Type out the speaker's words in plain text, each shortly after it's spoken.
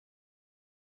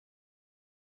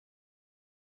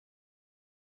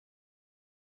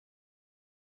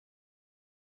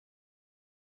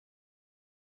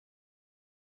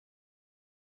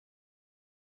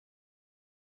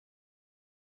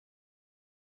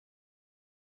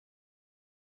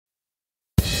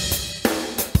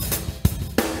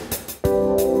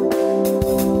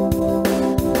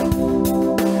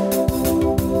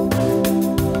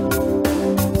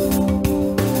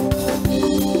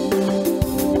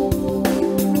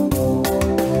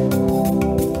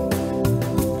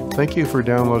Thank you for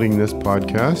downloading this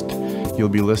podcast. You'll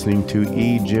be listening to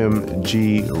E. Jim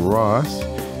G. Ross.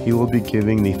 He will be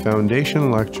giving the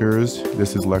foundation lectures.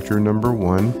 This is lecture number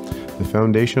 1, the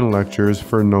foundation lectures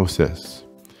for Gnosis.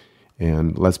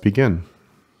 And let's begin.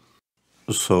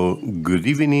 So, good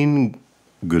evening,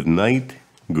 good night,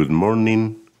 good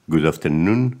morning, good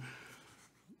afternoon.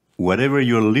 Whatever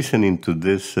you're listening to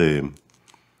this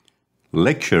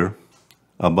lecture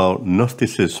about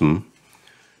Gnosticism,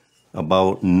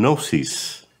 about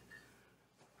Gnosis.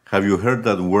 Have you heard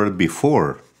that word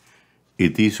before?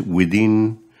 It is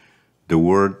within the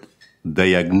word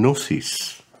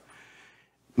diagnosis.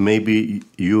 Maybe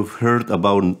you've heard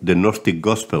about the Gnostic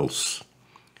Gospels,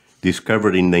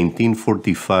 discovered in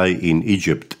 1945 in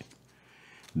Egypt.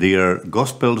 They are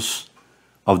Gospels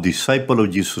of disciples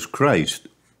of Jesus Christ,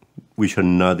 which are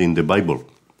not in the Bible.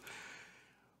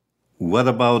 What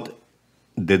about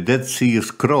the Dead Sea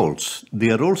Scrolls?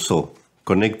 They are also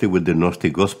connected with the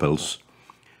Gnostic Gospels,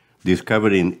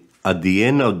 discovered at the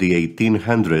end of the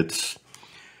 1800s.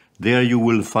 There you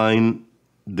will find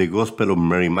the Gospel of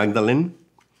Mary Magdalene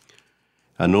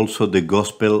and also the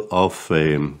Gospel of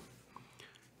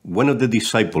one of the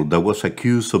disciples that was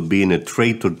accused of being a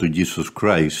traitor to Jesus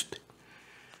Christ.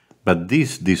 But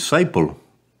this disciple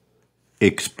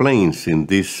explains in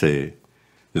this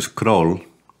scroll,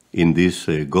 in this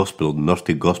gospel,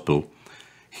 Gnostic Gospel,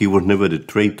 he was never a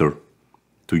traitor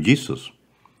to Jesus.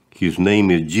 His name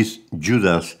is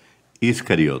Judas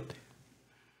Iscariot.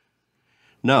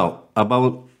 Now,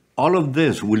 about all of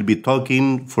this, we'll be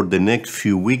talking for the next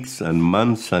few weeks and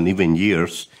months and even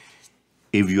years,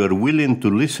 if you are willing to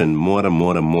listen more and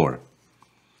more and more.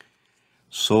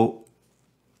 So,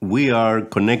 we are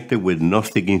connected with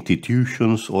Gnostic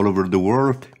institutions all over the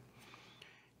world,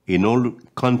 in all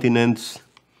continents,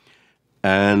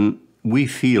 and we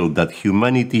feel that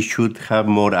humanity should have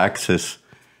more access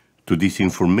to this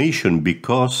information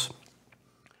because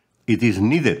it is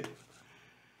needed.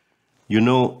 You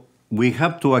know, we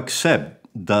have to accept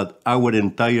that our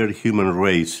entire human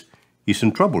race is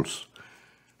in troubles.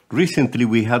 Recently,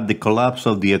 we had the collapse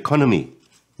of the economy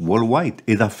worldwide.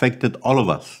 It affected all of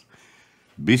us.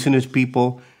 Business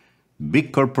people,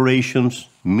 big corporations,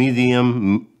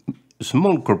 medium,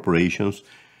 small corporations.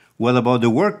 What about the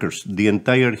workers, the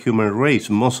entire human race?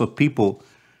 Most of people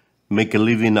make a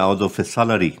living out of a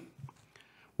salary.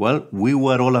 Well, we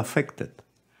were all affected.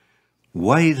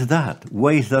 Why is that?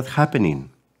 Why is that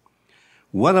happening?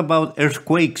 What about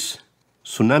earthquakes,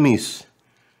 tsunamis,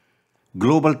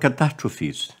 global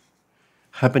catastrophes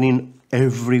happening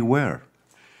everywhere?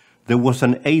 There was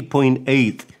an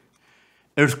 8.8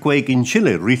 earthquake in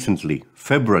Chile recently,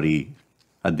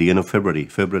 at the end of February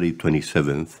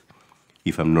 27th,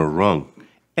 if I'm not wrong.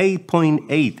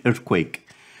 8.8 earthquake,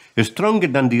 stronger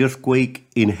than the earthquake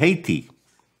in Haiti.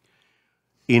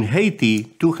 In Haiti,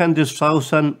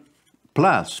 200,000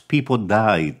 plus people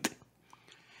died.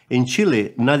 In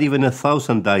Chile, not even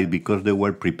 1,000 died because they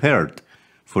were prepared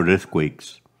for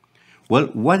earthquakes. Well,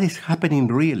 what is happening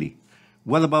really?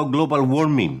 What about global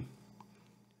warming?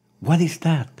 What is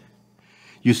that?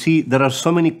 You see, there are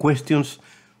so many questions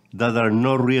that are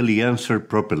not really answered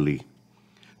properly.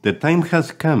 The time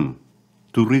has come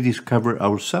to rediscover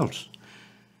ourselves.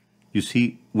 You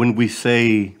see, when we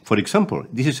say, for example,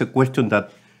 this is a question that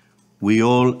we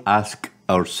all ask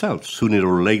ourselves sooner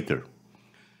or later.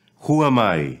 Who am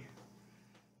I?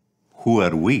 Who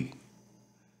are we?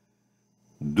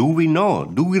 Do we know?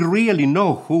 Do we really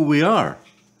know who we are?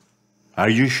 Are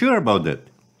you sure about that?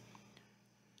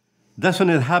 Doesn't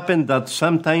it happen that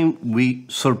sometimes we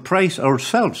surprise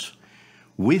ourselves?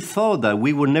 We thought that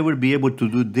we would never be able to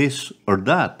do this or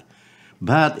that,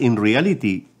 but in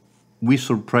reality, we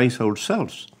surprise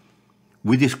ourselves.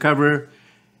 We discover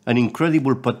an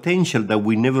incredible potential that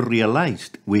we never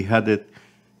realized we had it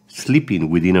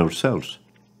sleeping within ourselves.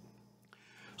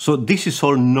 So this is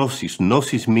all Gnosis.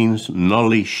 Gnosis means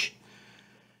knowledge,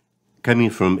 coming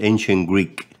from ancient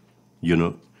Greek,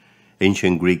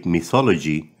 ancient Greek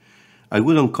mythology. I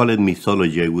wouldn't call it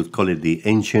mythology, I would call it the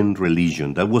ancient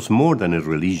religion. That was more than a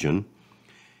religion.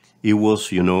 It was,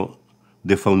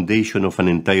 the foundation of an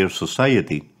entire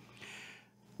society.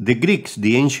 The Greeks,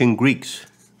 the ancient Greeks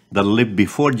that lived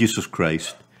before Jesus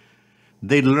Christ,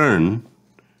 they learned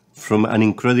from an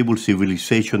incredible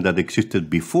civilization that existed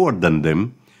before than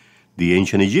them, the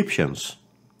ancient Egyptians.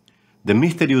 The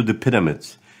mystery of the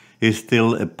pyramids is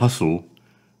still a puzzle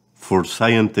for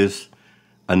scientists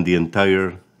and the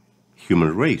entire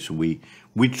human race. We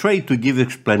try to give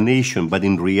explanation, but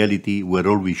in reality, we're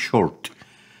always short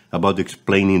about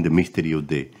explaining the mystery of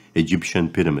the Egyptian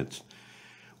pyramids.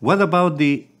 What about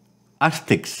the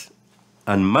Aztecs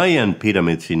and Mayan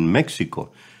pyramids in Mexico?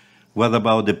 What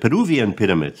about the Peruvian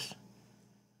pyramids?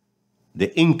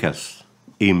 The Incas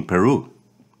in Peru?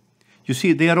 You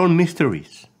see, they are all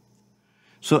mysteries.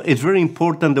 So it's very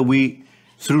important that we,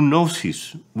 through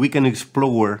Gnosis, we can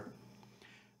explore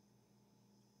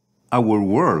our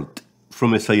world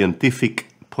from a scientific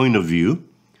point of view,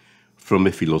 from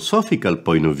a philosophical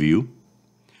point of view,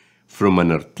 from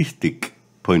an artistic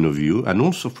point of view, and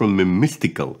also from a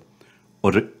mystical,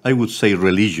 or I would say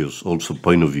religious also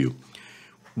point of view.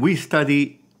 We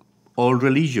study all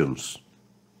religions,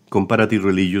 comparative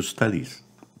religious studies.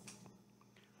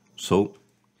 So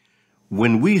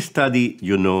when we study,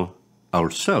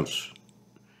 ourselves,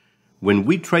 when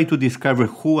we try to discover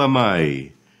who am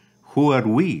I, who are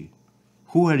we,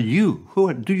 who are you,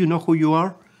 do you know who you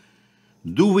are?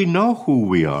 Do we know who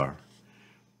we are?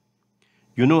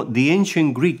 The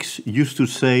ancient Greeks used to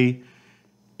say,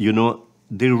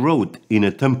 they wrote in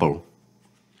a temple,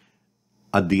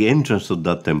 at the entrance of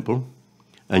that temple,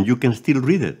 and you can still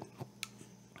read it.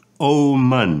 O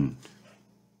man,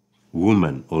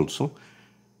 woman also,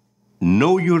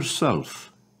 know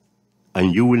yourself,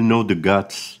 and you will know the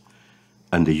gods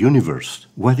and the universe.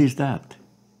 What is that?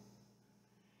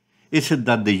 Is it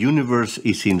that the universe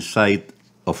is inside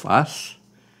of us?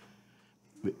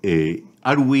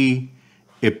 Are we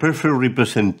a perfect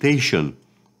representation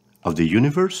of the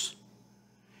universe?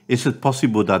 Is it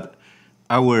possible that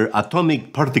our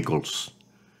atomic particles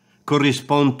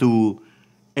correspond to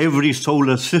every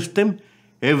solar system,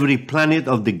 every planet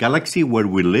of the galaxy where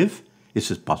we live? Is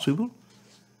it possible?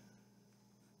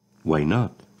 Why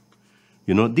not?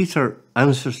 These are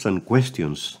answers and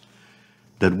questions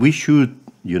that we should,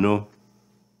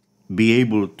 be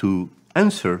able to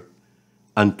answer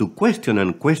and to question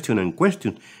and question and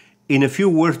question. In a few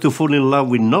words, to fall in love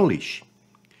with knowledge.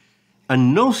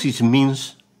 And gnosis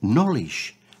means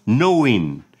knowledge,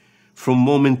 knowing from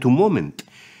moment to moment.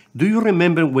 Do you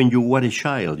remember when you were a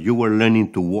child, you were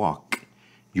learning to walk,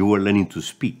 you were learning to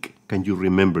speak? Can you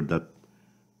remember that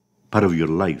part of your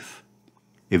life?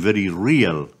 A very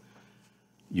real,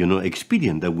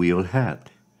 experience that we all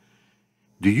had.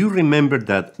 Do you remember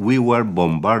that we were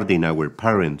bombarding our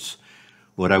parents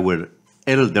or our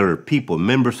elder people,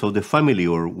 members of the family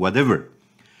or whatever,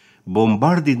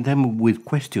 bombarding them with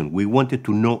questions? We wanted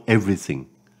to know everything.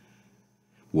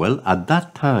 Well, at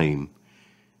that time,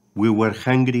 we were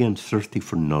hungry and thirsty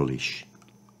for knowledge,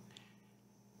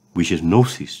 which is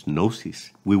gnosis.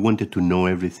 We wanted to know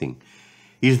everything.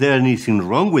 Is there anything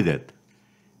wrong with it?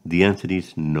 The answer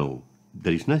is no.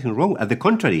 There is nothing wrong. At the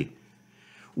contrary,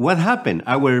 what happened?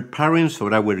 Our parents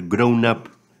or our grown-up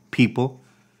people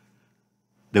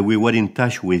that we were in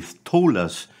touch with told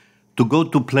us to go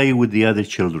to play with the other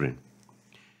children.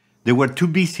 They were too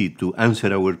busy to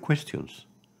answer our questions.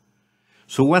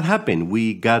 So what happened?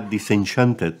 We got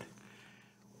disenchanted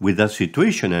with that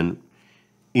situation, and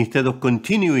instead of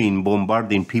continuing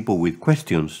bombarding people with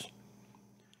questions,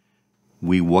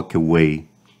 we walk away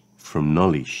from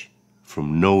knowledge,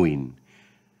 from knowing.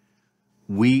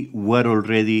 We were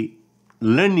already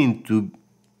learning to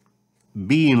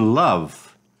be in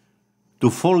love, to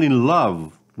fall in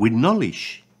love with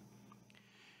knowledge,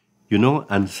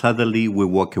 and suddenly we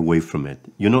walk away from it.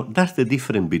 That's the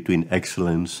difference between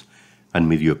excellence and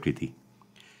mediocrity.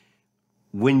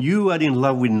 When you are in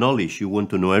love with knowledge, you want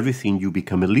to know everything, you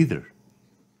become a leader.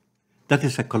 That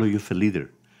is the psychology of a leader.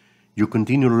 You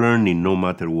continue learning no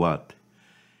matter what.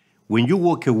 When you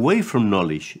walk away from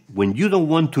knowledge, when you don't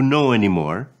want to know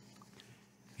anymore,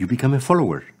 you become a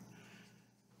follower.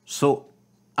 So,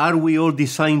 are we all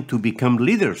designed to become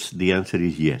leaders? The answer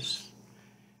is yes.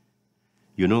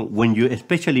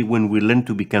 Especially when we learn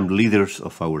to become leaders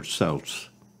of ourselves.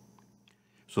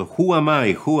 So who am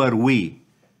I? Who are we?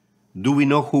 Do we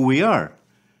know who we are?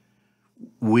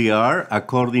 We are,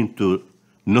 according to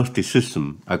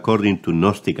Gnosticism, according to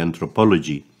Gnostic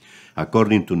anthropology,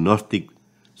 according to Gnostic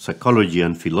psychology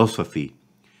and philosophy,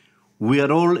 we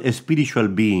are all spiritual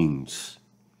beings,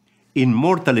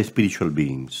 immortal spiritual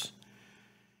beings.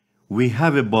 We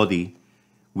have a body,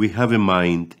 we have a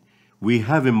mind, we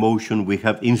have emotion, we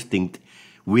have instinct,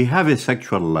 we have a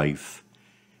sexual life,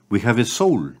 we have a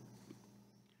soul.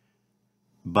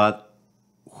 But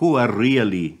who are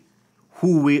really,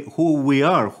 who we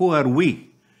are, who are we?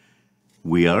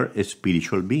 We are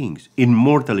spiritual beings,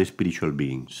 immortal spiritual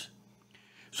beings.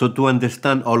 So to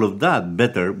understand all of that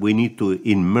better, we need to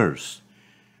immerse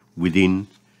within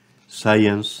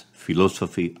science,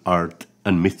 philosophy, art,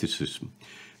 and mysticism.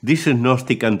 This is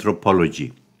Gnostic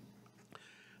anthropology.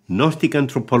 Gnostic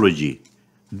anthropology,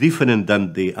 different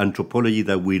than the anthropology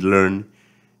that we learn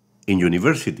in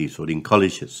universities or in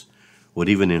colleges or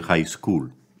even in high school.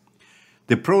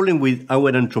 The problem with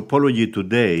our anthropology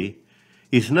today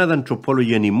is not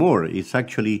anthropology anymore. It's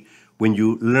actually, when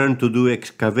you learn to do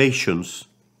excavations,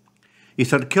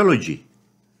 it's archaeology,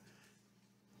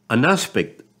 an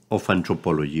aspect of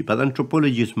anthropology. But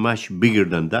anthropology is much bigger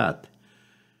than that,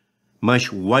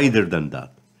 much wider than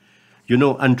that. You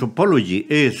know, anthropology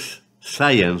is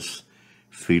science,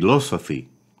 philosophy,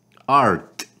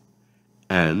 art,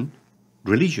 and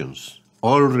religions,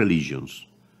 all religions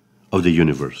of the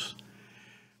universe.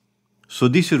 So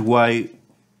this is why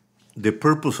the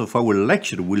purpose of our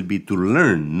lecture will be to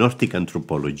learn Gnostic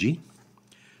anthropology,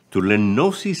 to learn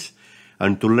Gnosis,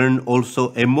 and to learn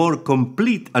also a more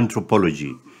complete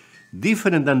anthropology,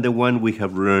 different than the one we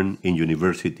have learned in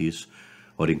universities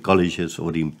or in colleges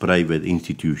or in private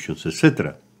institutions,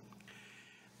 etc.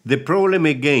 The problem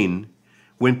again,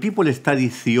 when people study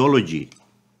theology,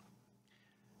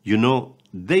 you know,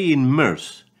 they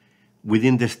immerse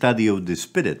within the study of the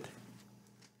spirit,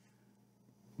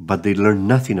 but they learn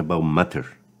nothing about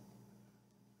matter.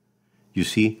 You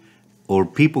see, or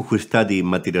people who study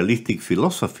materialistic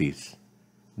philosophies,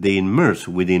 they immerse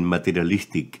within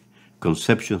materialistic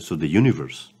conceptions of the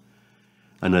universe.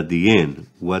 And at the end,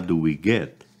 what do we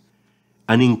get?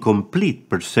 An incomplete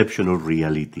perception of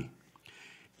reality.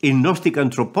 In Gnostic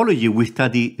anthropology, we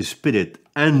study spirit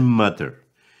and matter.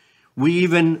 We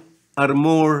even are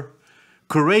more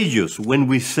courageous when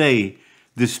we say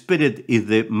the spirit is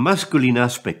the masculine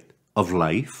aspect of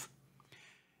life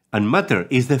and matter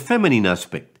is the feminine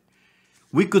aspect.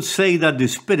 We could say that the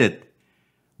spirit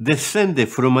descended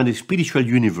from a spiritual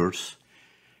universe,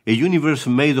 a universe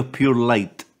made of pure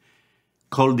light,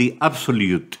 called the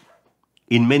Absolute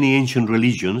in many ancient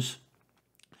religions,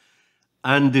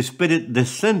 and the spirit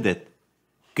descended,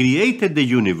 created the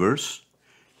universe,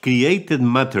 created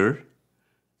matter,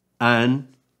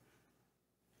 and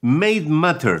made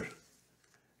matter,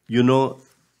 you know,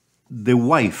 the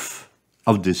wife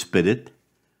of the spirit,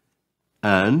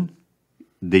 and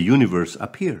the universe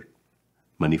appeared,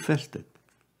 manifested.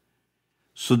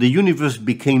 So the universe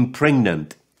became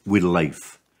pregnant with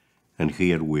life, and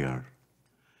here we are.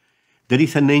 There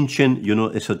is an ancient, you know,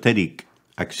 esoteric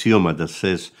axioma that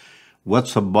says,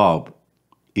 what's above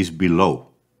is below.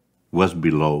 What's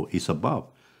below is above.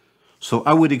 So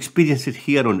our experience is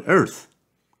here on earth,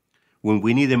 when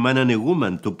we need a man and a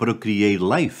woman to procreate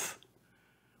life.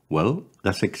 Well,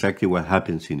 that's exactly what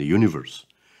happens in the universe.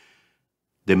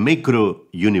 The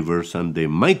macro-universe and the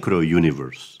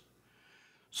micro-universe.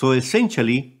 So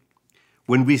essentially,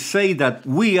 when we say that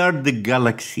we are the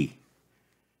galaxy,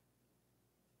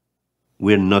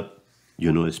 we're not,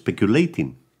 you know,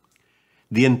 speculating.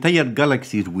 The entire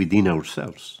galaxy is within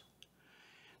ourselves.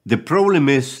 The problem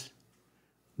is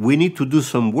we need to do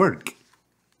some work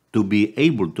to be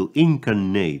able to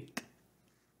incarnate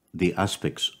the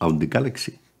aspects of the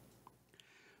galaxy.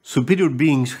 Superior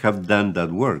beings have done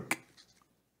that work.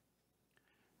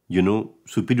 You know,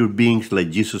 superior beings like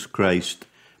Jesus Christ,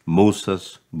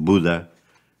 Moses, Buddha,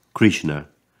 Krishna,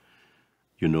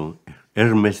 you know,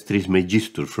 Hermes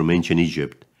Trismegistus from ancient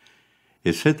Egypt,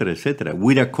 etc., etc.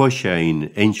 Huiracocha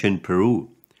in ancient Peru,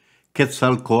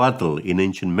 Quetzalcoatl in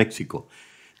ancient Mexico.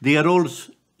 They are all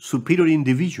superior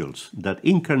individuals that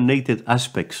incarnated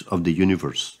aspects of the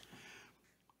universe.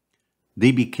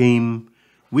 They became,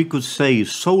 we could say,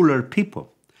 solar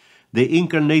people. They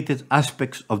incarnated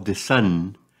aspects of the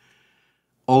sun,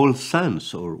 all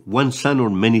suns, or one sun or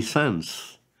many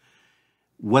suns.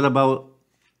 What about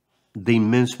the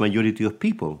immense majority of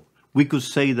people? We could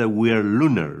say that we are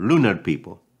lunar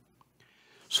people.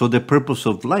 So the purpose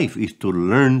of life is to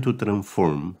learn to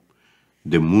transform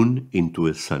the moon into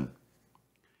a sun.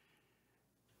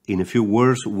 In a few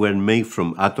words, we're made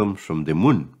from atoms from the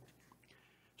moon.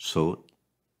 So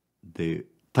the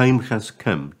time has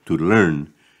come to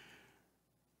learn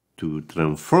to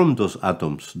transform those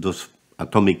atoms, those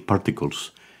atomic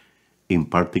particles, in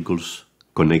particles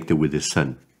connected with the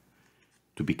sun,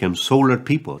 to become solar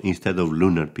people instead of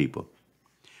lunar people.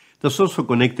 That's also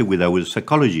connected with our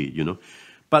psychology, you know.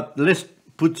 But let's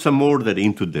put some order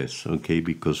into this, okay,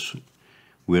 because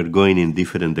we are going in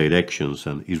different directions,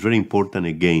 and it's very important,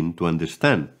 again, to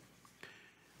understand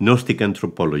Gnostic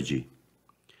anthropology.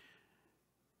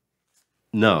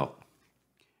 Now,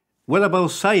 what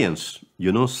about science?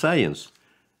 You know, science.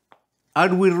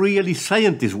 Are we really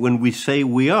scientists when we say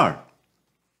we are?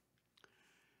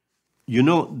 You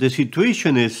know, the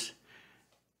situation is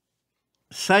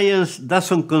science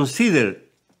doesn't consider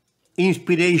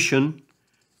inspiration,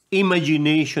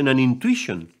 imagination, and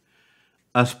intuition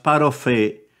as part of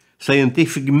a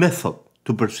scientific method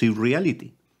to perceive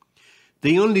reality.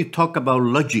 They only talk about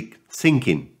logic,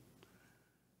 thinking,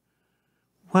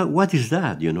 What is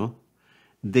that, you know?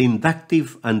 The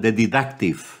inductive and the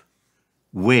deductive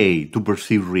way to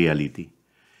perceive reality.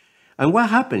 And what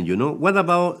happened, you know? What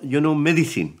about, you know,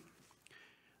 medicine?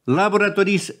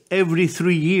 Laboratories every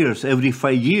 3 years, every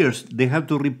 5 years, they have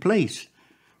to replace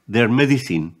their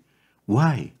medicine.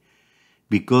 Why?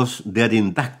 Because their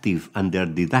inductive and their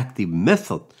deductive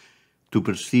method to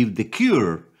perceive the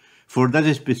cure for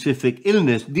that specific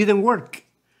illness didn't work.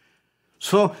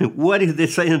 So what is the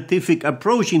scientific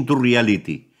approach into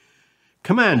reality?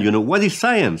 Come on, you know, what is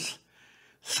science?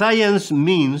 Science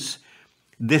means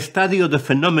the study of the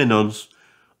phenomena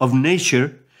of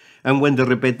nature, and when the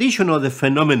repetition of the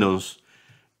phenomena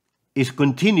is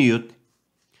continued,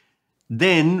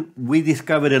 then we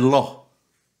discover a law.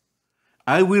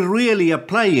 Are we really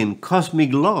applying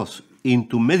cosmic laws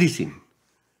into medicine?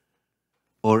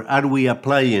 Or are we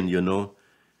applying, you know,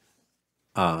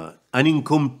 an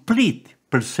incomplete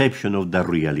perception of that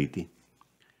reality?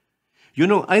 You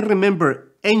know, I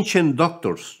remember ancient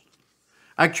doctors,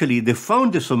 actually the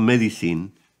founders of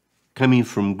medicine coming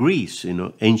from Greece, you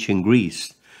know, ancient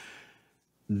Greece.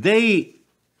 They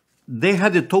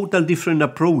had a total different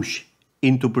approach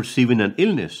into perceiving an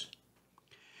illness.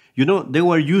 You know, they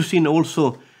were using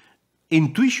also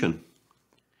intuition.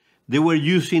 They were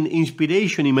using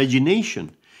inspiration,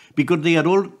 imagination, because they are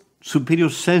all superior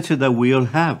senses that we all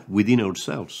have within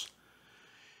ourselves.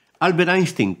 Albert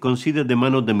Einstein, considered the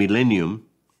man of the millennium,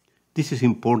 this is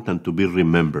important to be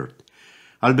remembered.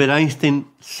 Albert Einstein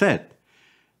said,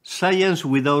 "Science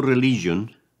without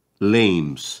religion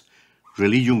lames.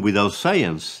 Religion without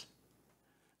science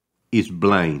is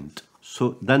blind."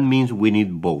 So that means we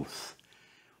need both.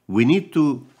 We need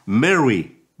to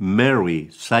marry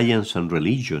science and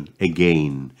religion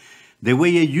again, the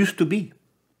way it used to be.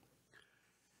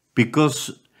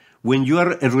 Because when you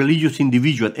are a religious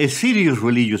individual, a serious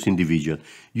religious individual,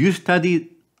 you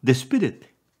study the spirit.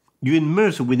 You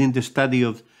immerse within the study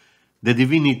of the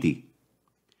divinity,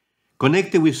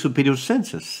 connected with superior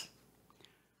senses.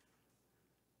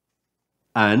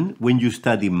 And when you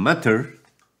study matter,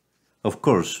 of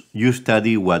course, you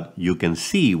study what you can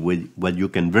see, what you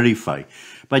can verify.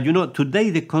 But you know, today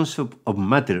the concept of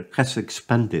matter has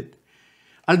expanded.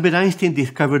 Albert Einstein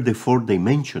discovered the fourth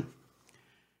dimension.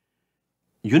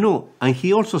 You know, and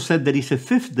he also said there is a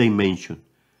fifth dimension,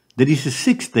 there is a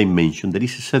sixth dimension, there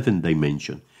is a seventh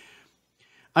dimension.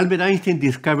 Albert Einstein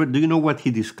discovered, do you know what he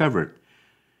discovered?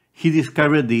 He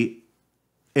discovered the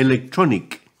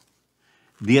electronic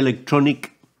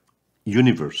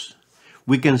universe.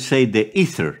 We can say the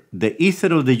ether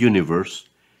of the universe,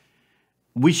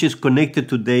 which is connected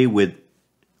today with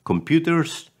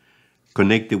computers,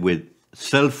 connected with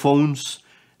cell phones,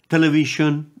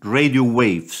 television, radio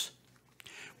waves,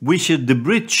 which is the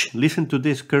bridge, listen to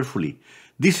this carefully,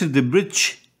 this is the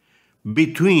bridge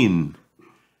between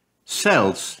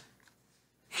cells,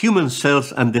 human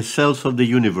cells and the cells of the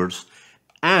universe,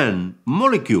 and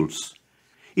molecules.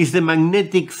 Is the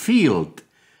magnetic field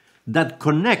that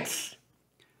connects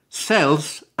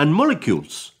cells and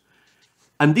molecules.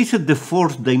 And this is the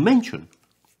fourth dimension.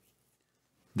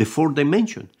 The fourth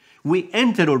dimension. We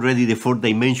enter already the fourth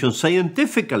dimension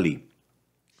scientifically.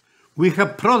 We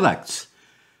have products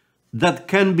that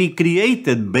can be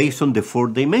created based on the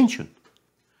fourth dimension.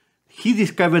 He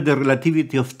discovered the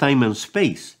relativity of time and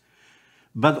space,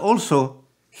 but also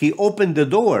he opened the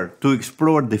door to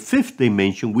explore the fifth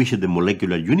dimension, which is the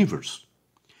molecular universe.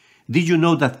 Did you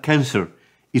know that cancer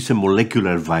is a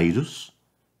molecular virus?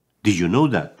 Did you know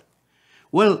that?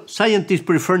 Well, scientists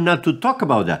prefer not to talk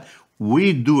about that.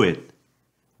 We do it.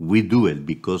 We do it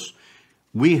because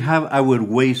we have our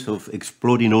ways of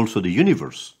exploring also the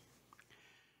universe.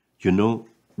 You know,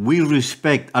 we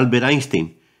respect Albert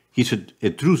Einstein. He's a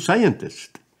true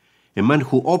scientist, a man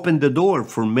who opened the door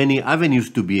for many avenues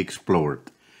to be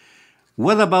explored.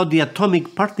 What about the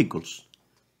atomic particles?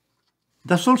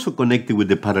 That's also connected with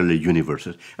the parallel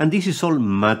universes. And this is all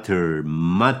matter,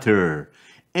 matter.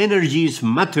 Energy is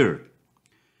matter.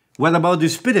 What about the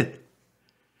spirit?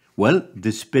 Well,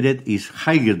 the spirit is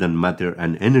higher than matter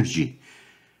and energy.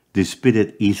 The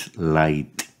spirit is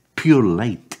light, pure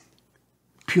light,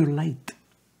 pure light.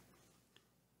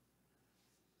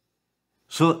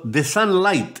 So the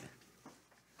sunlight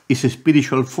is a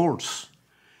spiritual force.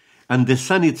 And the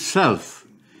sun itself,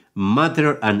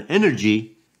 matter and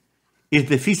energy, is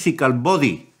the physical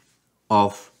body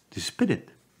of the spirit.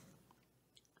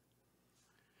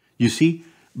 You see,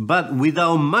 but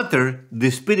without matter, the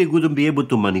spirit wouldn't be able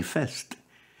to manifest.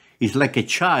 It's like a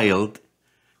child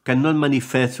cannot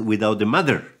manifest without the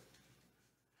mother.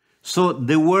 So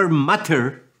the word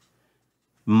matter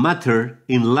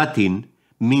in Latin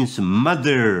means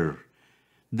mother.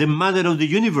 the mother of the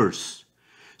universe.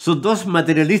 So those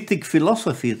materialistic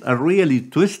philosophies are really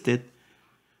twisted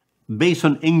based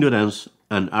on ignorance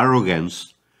and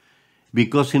arrogance,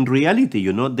 because in reality,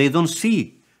 they don't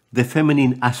see the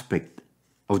feminine aspect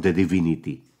of the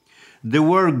divinity. The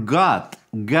word God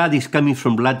is coming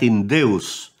from Latin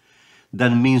Deus,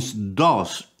 that means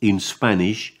dos in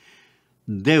Spanish.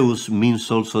 Deus means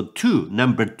also two,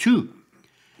 number two,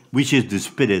 which is the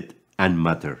spirit and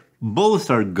matter. Both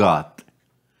are God.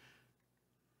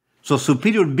 So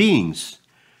superior beings,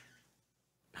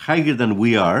 higher than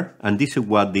we are, and this is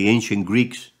what the ancient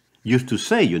Greeks used to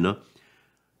say,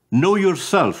 know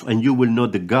yourself and you will know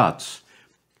the gods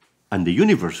and the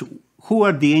universe. Who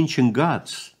are the ancient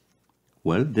gods?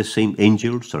 Well, the same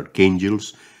angels,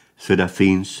 archangels,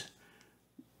 seraphims,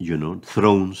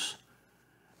 thrones,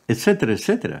 etc.,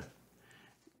 etc.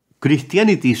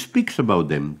 Christianity speaks about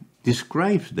them,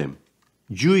 describes them.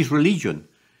 Jewish religion,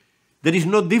 there is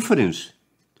no difference.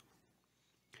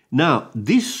 Now,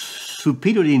 these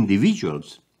superior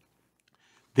individuals,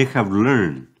 they have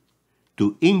learned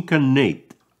to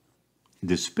incarnate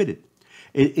the spirit.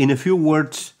 In a few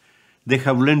words, they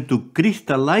have learned to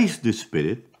crystallize the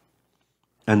spirit,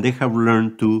 and they have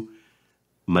learned to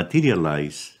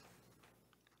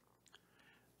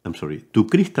to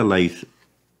crystallize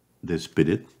the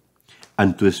spirit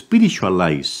and to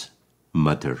spiritualize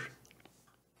matter.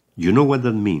 You know what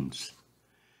that means?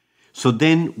 So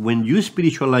then, when you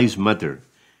spiritualize matter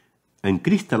and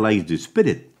crystallize the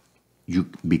spirit, you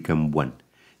become one.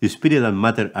 The spirit and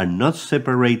matter are not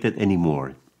separated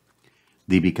anymore.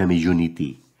 They become a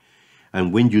unity.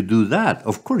 And when you do that,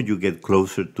 of course, you get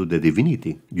closer to the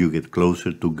divinity. You get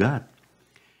closer to God.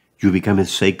 You become a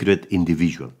sacred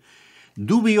individual.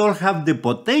 Do we all have the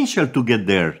potential to get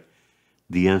there?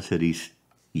 The answer is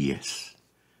yes.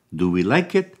 Do we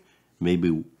like it?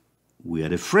 Maybe we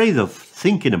are afraid of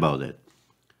thinking about it.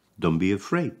 Don't be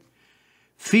afraid.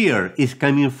 Fear is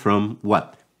coming from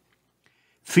what?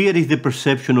 Fear is the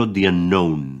perception of the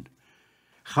unknown.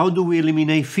 How do we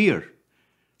eliminate fear?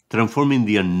 Transforming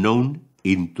the unknown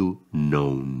into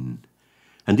known.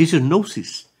 And this is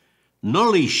gnosis.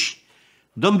 Knowledge.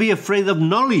 Don't be afraid of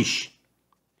knowledge.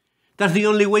 That's the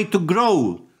only way to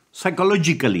grow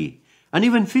psychologically and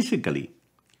even physically.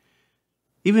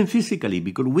 Even physically,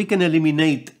 because we can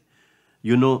eliminate,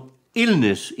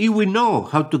 illness if we know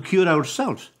how to cure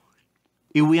ourselves.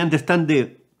 If we understand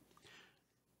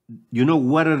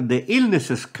what are the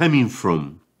illnesses coming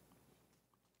from,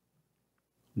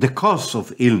 the cause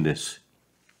of illness.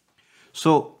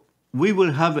 So we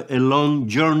will have a long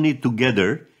journey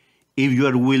together if you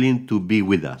are willing to be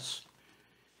with us.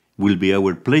 It will be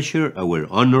our pleasure, our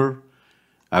honor,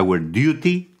 our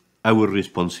duty, our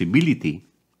responsibility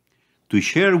to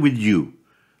share with you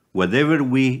whatever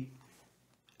we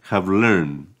have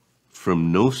learned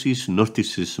from Gnosis,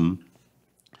 Gnosticism,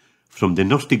 from the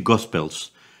Gnostic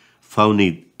Gospels found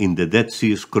in the Dead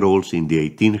Sea Scrolls in the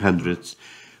 1800s,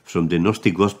 from the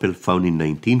Gnostic Gospel found in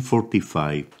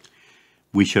 1945,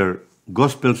 which are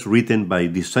Gospels written by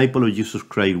disciples of Jesus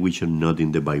Christ, which are not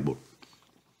in the Bible.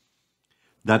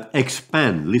 That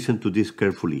expand, listen to this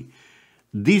carefully,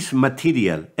 this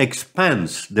material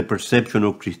expands the perception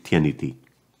of Christianity.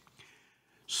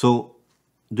 So,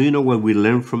 do you know what we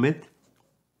learn from it?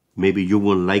 Maybe you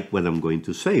won't like what I'm going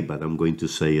to say, but I'm going to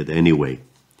say it anyway.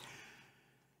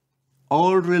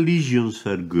 All religions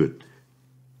are good.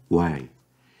 Why?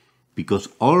 Because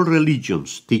all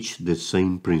religions teach the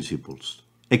same principles.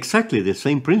 Exactly the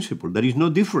same principle. There is no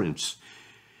difference.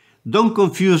 Don't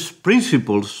confuse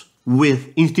principles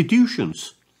with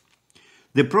institutions.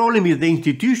 The problem is the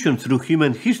institutions through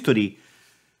human history,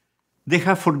 they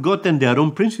have forgotten their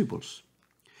own principles.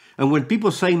 And when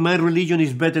people say my religion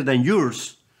is better than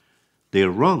yours, they are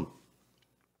wrong.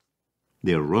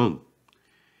 They are wrong.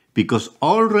 Because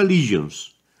all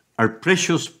religions are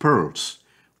precious pearls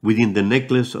within the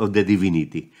necklace of the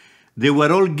divinity. They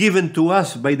were all given to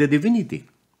us by the divinity.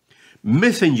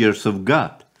 Messengers of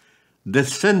God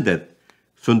descended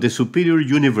from the superior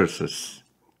universes,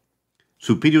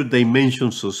 superior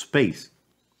dimensions of space,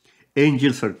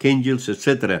 angels, archangels,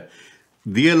 etc.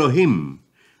 The Elohim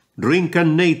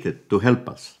reincarnated to help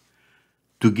us,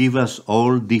 to give us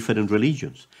all different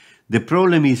religions. The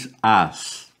problem is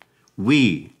us,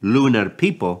 we lunar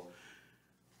people,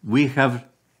 we have,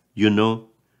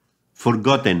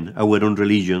 forgotten our own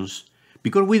religions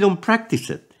because we don't practice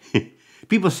it.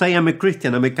 People say, I'm a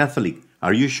Christian, I'm a Catholic.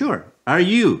 Are you sure? Are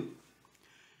you?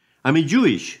 I'm a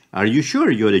Jewish. Are you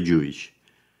sure you're a Jewish?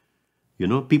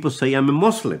 People say, I'm a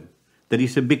Muslim. There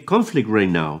is a big conflict right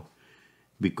now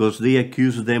because they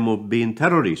accuse them of being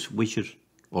terrorists, which is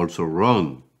also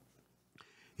wrong.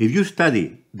 If you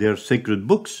study their sacred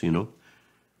books,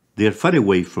 they are far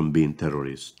away from being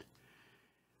terrorists.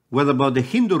 What about the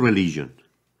Hindu religion?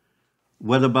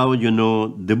 What about,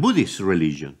 the Buddhist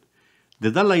religion? The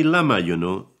Dalai Lama,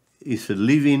 is a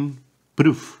living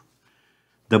proof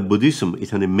that Buddhism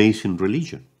is an amazing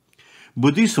religion.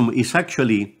 Buddhism is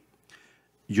actually,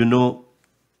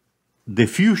 the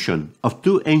fusion of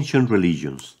two ancient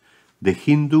religions, the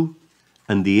Hindu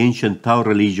and the ancient Tao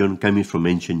religion coming from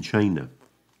ancient China.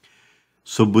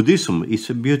 So Buddhism is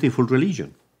a beautiful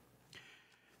religion.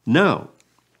 Now,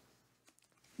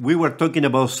 we were talking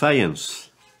about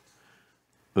science.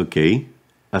 Okay,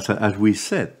 as we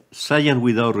said, science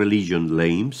without religion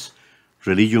lames,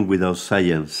 religion without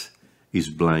science is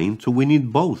blind. So we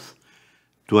need both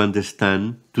to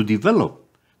understand, to develop,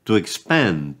 to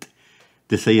expand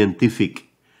the scientific,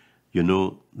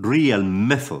 real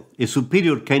method, a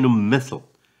superior kind of method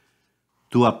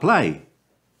to apply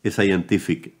a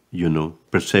scientific,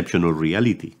 perception of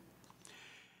reality.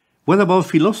 What about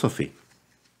philosophy?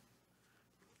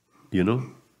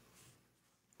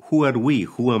 Who are we?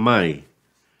 Who am I?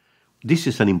 This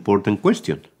is an important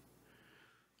question.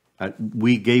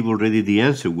 We gave already the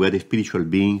answer. We are spiritual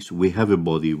beings. We have a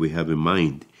body. We have a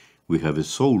mind. We have a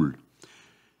soul.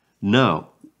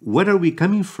 Now, where are we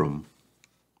coming from?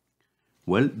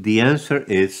 Well, the answer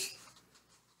is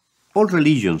all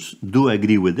religions do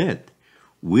agree with that.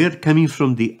 We are coming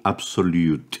from the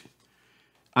absolute.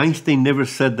 Einstein never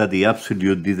said that the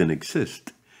absolute didn't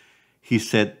exist. He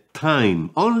said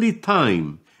time, only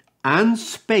time and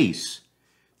space.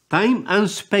 Time and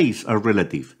space are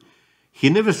relative.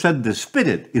 He never said the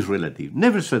spirit is relative.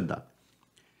 Never said that.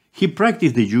 He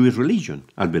practiced the Jewish religion,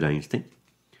 Albert Einstein.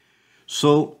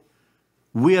 So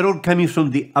we are all coming from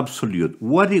the absolute.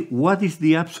 What is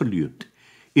the absolute?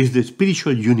 It's the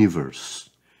spiritual universe.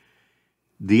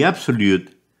 The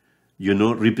absolute,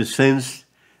 represents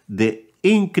the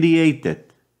uncreated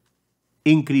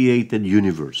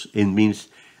universe. It means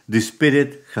the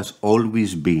spirit has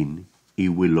always been, it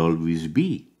will always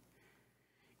be.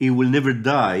 It will never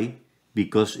die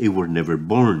because it was never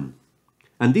born.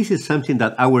 And this is something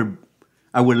that our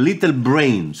little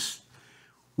brains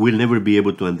will never be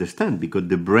able to understand, because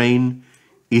the brain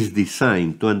is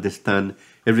designed to understand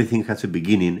everything has a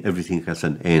beginning, everything has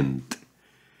an end.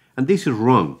 And this is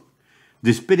wrong.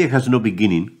 The spirit has no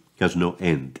beginning, has no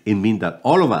end. It means that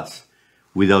all of us,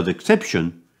 without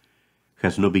exception,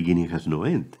 has no beginning, has no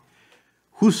end.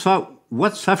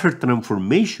 What suffered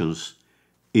transformations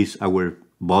is our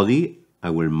body,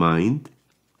 our mind,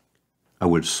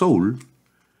 our soul,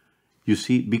 you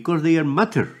see, because they are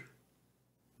matter.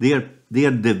 They are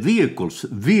the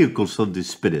vehicles of the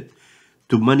spirit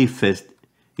to manifest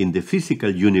in the physical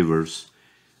universe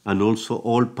and also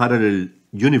all parallel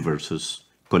universes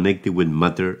connected with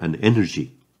matter and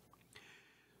energy.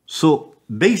 So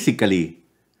basically,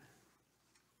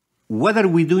 what are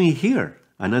we doing here?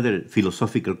 Another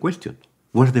philosophical question.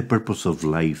 What's the purpose of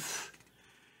life?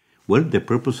 Well, the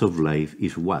purpose of life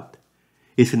is what?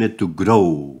 Isn't it to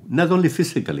grow, not only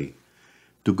physically,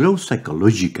 to grow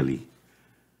psychologically,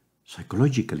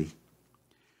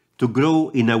 to grow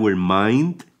in our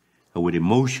mind, our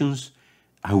emotions,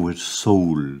 our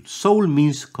soul. Soul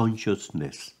means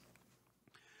consciousness.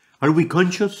 Are we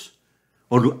conscious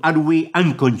or are we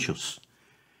unconscious?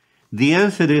 The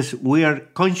answer is we are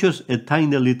conscious a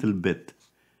tiny little bit.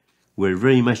 We're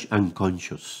very much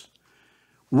unconscious.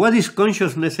 What is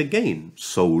consciousness again?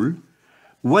 Soul.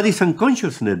 What is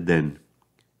unconsciousness then?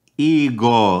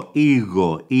 Ego.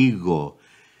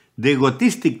 The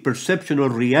egotistic perception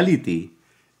of reality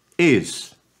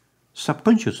is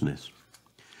subconsciousness.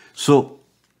 So,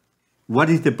 what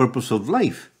is the purpose of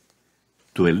life?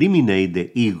 To eliminate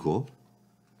the ego,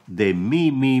 the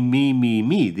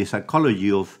me, the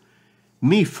psychology of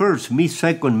me first, me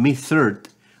second, me third,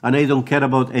 and I don't care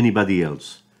about anybody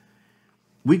else.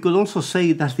 We could also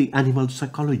say that's the animal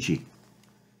psychology,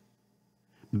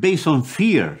 based on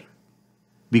fear,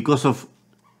 because of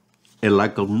a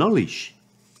lack of knowledge.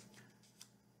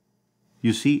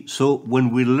 You see, so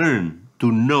when we learn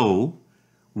to know,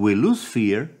 we lose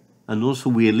fear, and also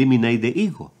we eliminate the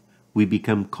ego. We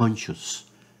become conscious.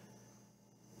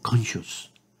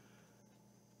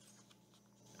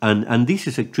 And this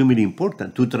is extremely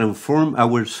important to transform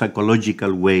our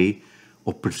psychological way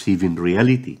of perceiving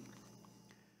reality.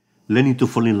 Learning to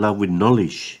fall in love with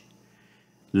knowledge.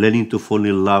 Learning to fall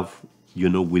in love,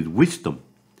 with wisdom.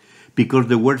 Because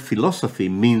the word philosophy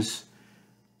means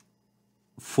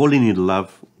falling in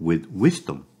love with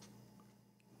wisdom.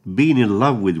 Being in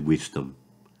love with wisdom.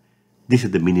 This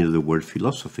is the meaning of the word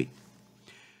philosophy.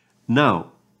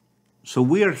 Now, So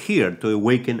we are here to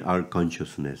awaken our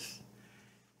consciousness,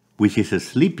 which is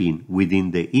sleeping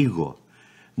within the ego.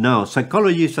 Now,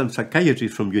 psychologists and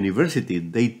psychiatrists from university,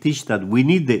 they teach that we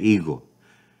need the ego.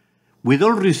 With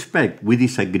all respect, we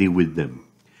disagree with them.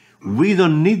 We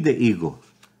don't need the ego.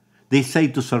 They say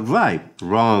to survive.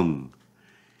 Wrong.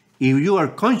 If you are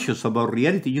conscious about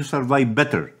reality, you survive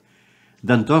better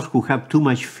than those who have too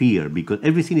much fear, because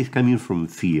everything is coming from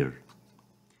fear.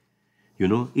 You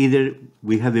know, either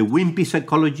we have a wimpy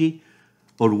psychology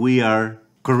or we are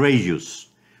courageous.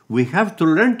 We have to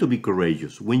learn to be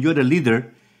courageous. When you're a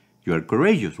leader, you are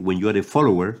courageous. When you are a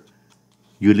follower,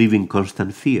 you live in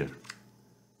constant fear.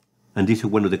 And this is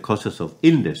one of the causes of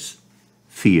illness,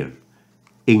 fear,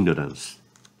 ignorance.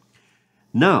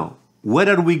 Now, where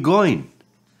are we going?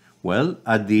 Well,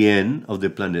 at the end of the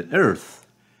planet Earth,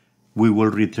 we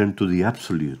will return to the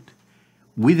absolute.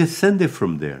 We descended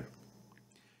from there.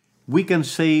 We can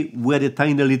say we're a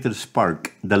tiny little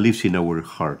spark that lives in our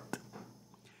heart.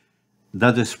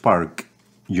 That spark,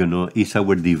 you know, is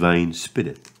our divine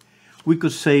spirit. We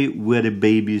could say we're a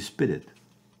baby spirit.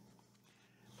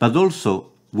 But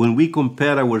also, when we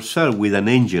compare ourselves with an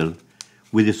angel,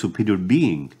 with a superior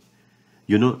being,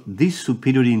 you know, these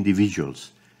superior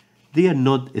individuals, they are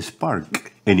not a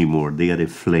spark anymore, they are a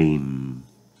flame.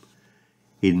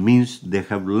 It means they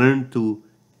have learned to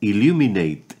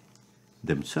illuminate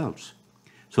themselves.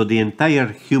 So the entire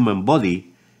human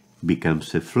body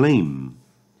becomes a flame.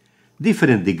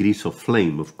 Different degrees of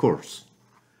flame, of course.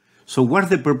 So what's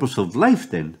the purpose of life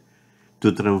then?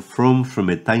 To transform from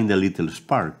a tiny little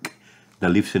spark that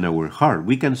lives in our heart.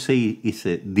 We can say it's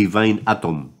a divine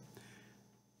atom,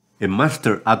 a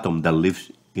master atom that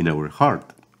lives in our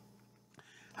heart,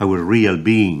 our real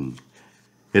being,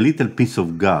 a little piece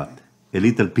of God, a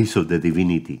little piece of the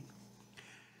divinity.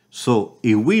 So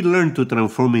if we learn to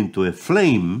transform into a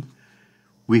flame,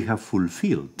 we have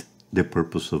fulfilled the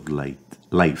purpose of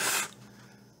life.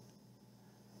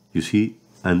 You see,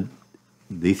 and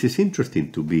this is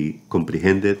interesting to be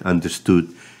comprehended,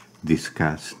 understood,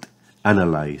 discussed,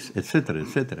 analyzed,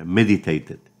 etc.,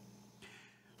 meditated.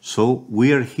 So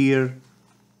we are here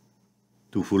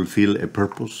to fulfill a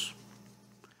purpose.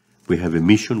 We have a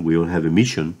mission, we all have a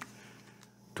mission,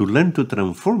 to learn to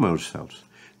transform ourselves,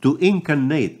 to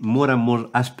incarnate more and more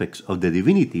aspects of the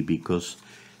divinity, because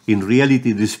in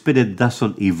reality the spirit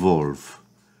doesn't evolve.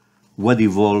 What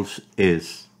evolves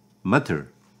is matter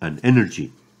and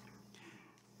energy.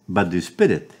 But the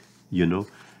spirit, you know,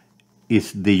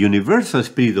 is the universal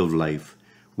spirit of life.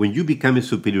 When you become a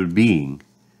superior being,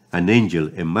 an angel,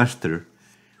 a master,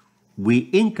 we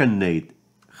incarnate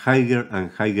higher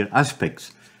and higher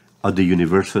aspects of the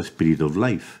universal spirit of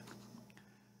life.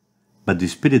 But the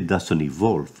spirit doesn't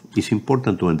evolve. It's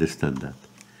important to understand that.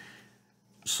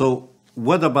 So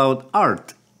what about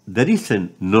art? There is a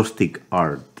Gnostic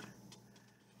art,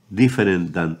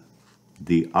 different than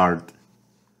the art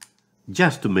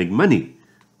just to make money,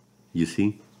 you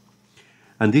see.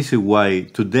 And this is why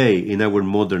today, in our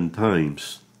modern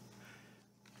times,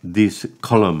 this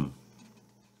column,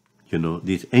 you know,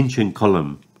 this ancient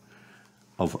column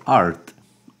of art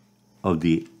of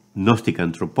the Gnostic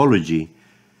anthropology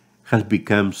has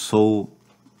become so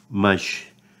much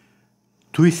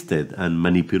twisted and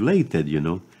manipulated, you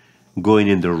know, going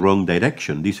in the wrong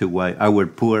direction. This is why our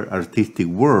poor artistic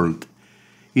world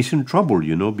is in trouble,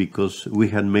 you know, because we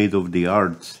had made of the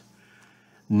arts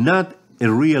not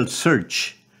a real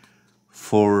search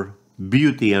for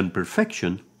beauty and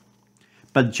perfection,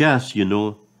 but just, you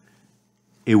know,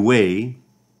 a way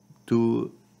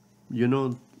to, you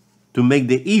know, to make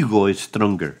the ego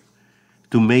stronger,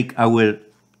 to make our,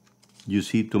 you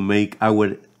see, to make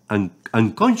our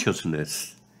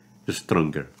unconsciousness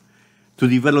stronger, to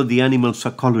develop the animal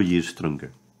psychology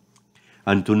stronger,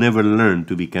 and to never learn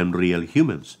to become real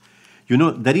humans. You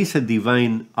know, there is a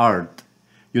divine art.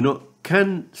 You know,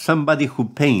 can somebody who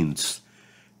paints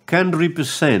can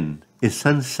represent a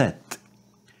sunset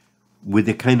with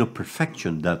the kind of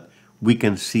perfection that we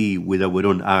can see with our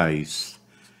own eyes?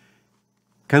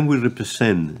 Can we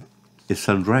represent a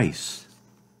sunrise,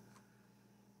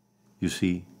 you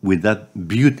see, with that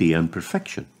beauty and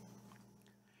perfection?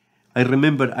 I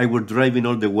remember I was driving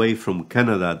all the way from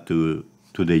Canada to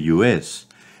the US,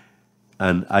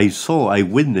 and I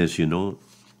witnessed, you know,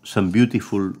 some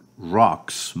beautiful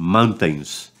rocks,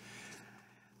 mountains.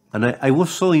 And I was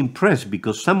so impressed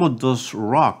because some of those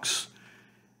rocks,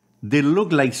 they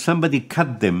look like somebody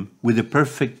cut them with a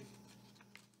perfect,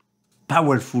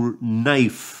 powerful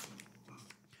knife.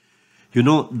 You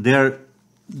know, the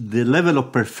level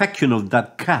of perfection of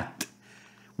that cut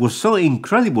was so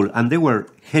incredible, and they were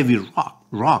heavy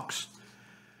rocks,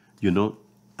 you know.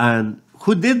 And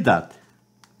who did that?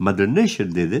 Mother Nature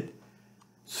did it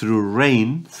through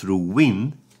rain, through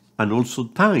wind, and also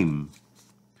time.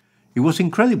 It was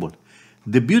incredible.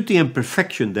 The beauty and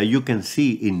perfection that you can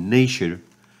see in nature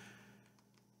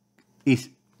is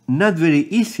not very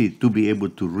easy to be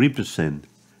able to represent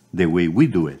the way we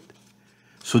do it.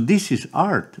 So this is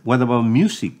art. What about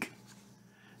music?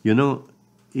 You know,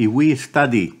 if we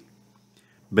study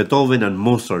Beethoven and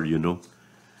Mozart, you know,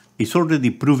 it's already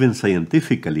proven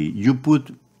scientifically. You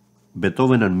put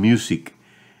Beethoven and music,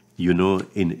 you know,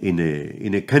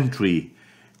 in a country,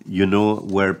 you know,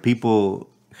 where people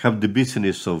have the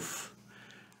business of,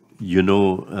 you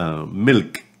know,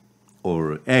 milk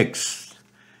or eggs,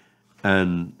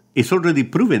 and it's already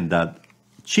proven that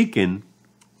chicken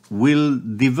will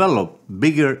develop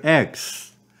bigger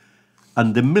eggs,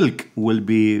 and the milk will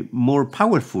be more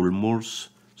powerful, more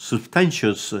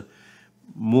substantious,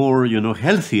 more, you know,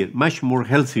 healthier, much more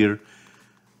healthier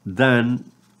than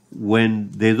when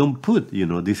they don't put, you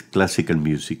know, this classical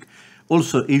music.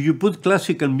 Also, if you put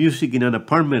classical music in an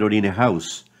apartment or in a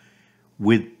house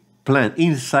with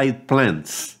inside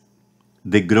plants,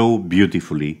 they grow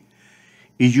beautifully.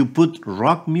 If you put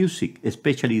rock music,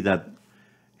 especially that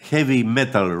heavy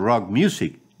metal rock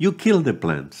music, you kill the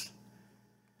plants.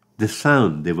 The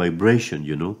sound, the vibration,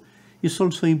 you know, is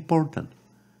also important.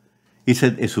 Is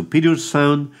it a superior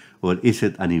sound or is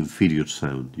it an inferior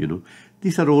sound, you know?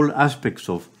 These are all aspects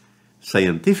of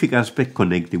scientific aspect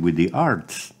connected with the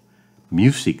arts,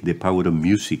 music, the power of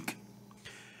music,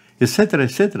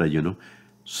 etc., you know.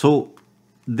 So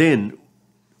then,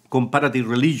 comparative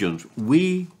religions,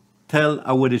 we tell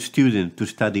our students to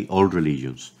study all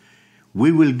religions.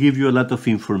 We will give you a lot of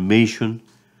information,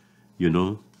 you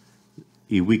know,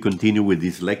 if we continue with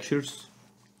these lectures.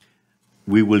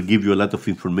 We will give you a lot of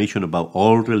information about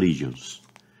all religions,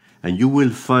 and you will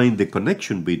find the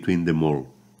connection between them all.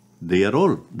 They are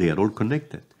all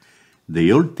connected.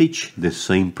 They all teach the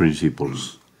same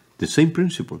principles, the same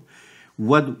principle.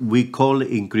 What we call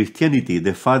in Christianity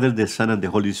the Father, the Son, and the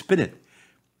Holy Spirit.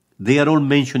 They are all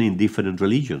mentioned in different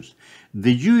religions.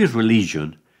 The Jewish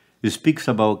religion speaks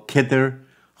about Keter,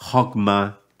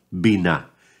 Chokmah, Binah.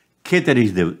 Keter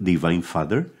is the Divine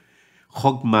Father.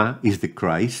 Chokmah is the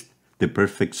Christ, the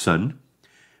perfect Son.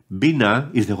 Binah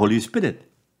is the Holy Spirit.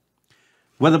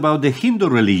 What about the Hindu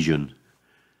religion?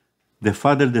 The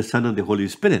Father, the Son, and the Holy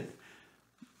Spirit.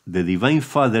 The Divine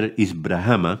Father is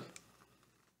Brahma.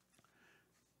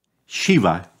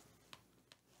 Shiva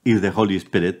is the Holy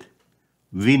Spirit.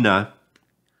 Brahma,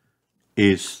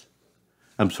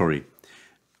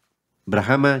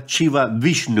 Shiva,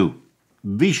 Vishnu.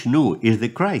 Vishnu is the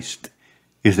Christ,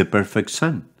 is the perfect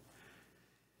Son.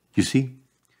 You see?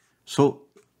 So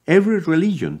every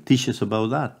religion teaches about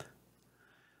that.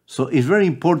 So it's very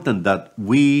important that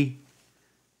we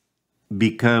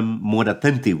become more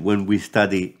attentive when we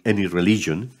study any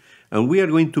religion, and we are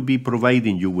going to be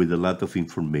providing you with a lot of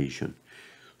information.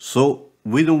 So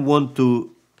we don't want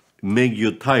to make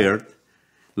you tired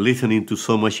listening to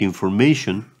so much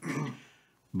information,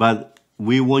 but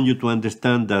we want you to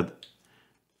understand that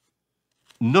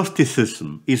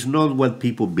Gnosticism is not what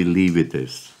people believe it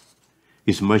is.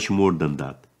 It's much more than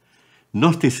that.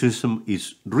 Gnosticism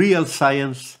is real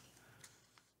science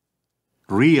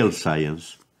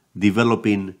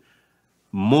developing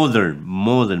modern,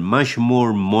 much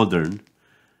more modern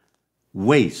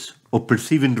ways of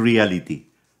perceiving reality,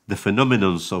 the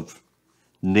phenomena of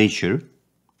nature,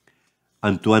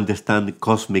 and to understand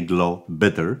cosmic law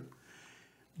better.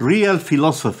 Real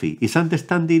philosophy is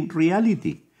understanding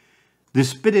reality. The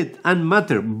spirit and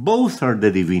matter, both are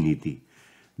the divinity.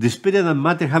 The spirit and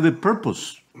matter have a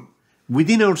purpose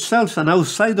within ourselves and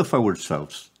outside of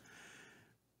ourselves.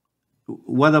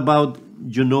 What about,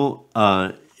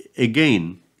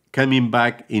 again, coming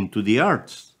back into the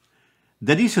arts?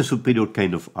 There is a superior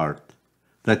kind of art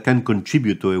that can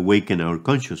contribute to awaken our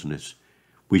consciousness,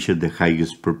 which is the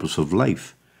highest purpose of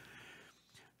life,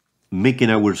 making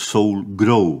our soul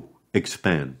grow,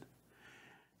 expand.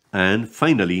 And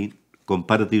finally,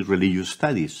 comparative religious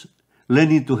studies,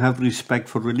 learning to have respect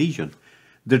for religion.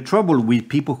 The trouble with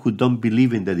people who don't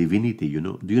believe in the divinity,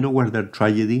 do you know what's their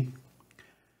tragedy?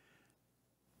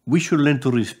 We should learn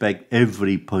to respect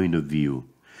every point of view.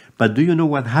 But do you know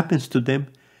what happens to them?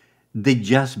 They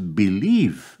just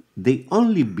believe. They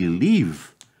only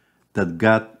believe that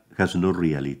God has no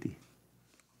reality.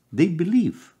 They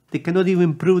believe. They cannot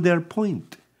even prove their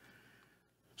point.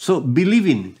 So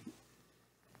believing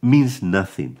means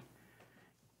nothing.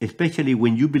 Especially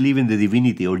when you believe in the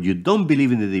divinity or you don't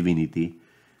believe in the divinity,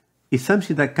 it's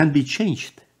something that can be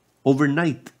changed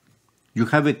overnight. You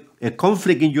have a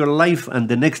conflict in your life, and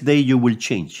the next day you will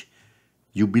change.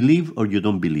 You believe or you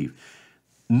don't believe.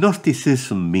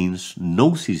 Gnosticism means,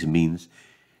 gnosis means,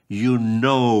 you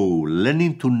know,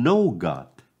 learning to know God,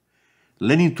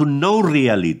 learning to know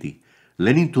reality,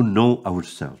 learning to know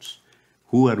ourselves.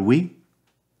 Who are we?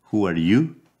 Who are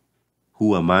you?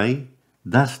 Who am I?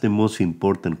 That's the most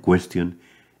important question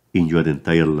in your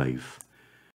entire life.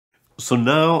 So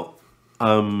now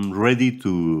I'm ready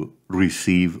to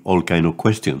receive all kind of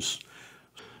questions.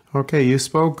 Okay, you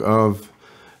spoke of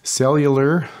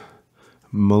cellular,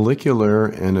 molecular,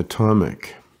 and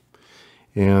atomic.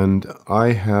 And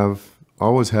I have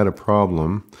always had a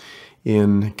problem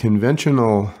in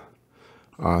conventional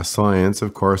science,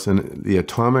 of course, and the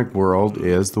atomic world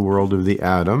is the world of the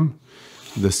atom.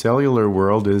 The cellular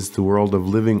world is the world of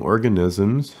living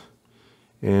organisms.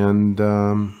 And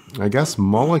I guess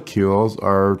molecules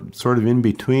are sort of in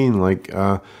between, like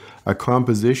a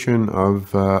composition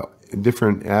of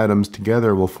different atoms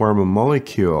together will form a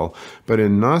molecule. But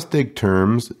in Gnostic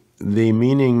terms, the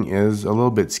meaning is a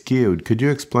little bit skewed. Could you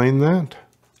explain that?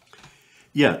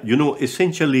 Yeah, you know,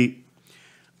 essentially,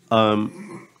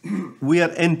 we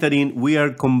are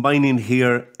combining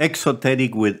here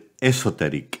exoteric with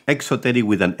esoteric. Exoteric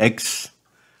with an X,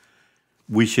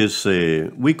 which is,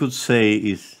 we could say,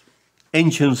 is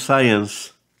ancient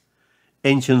science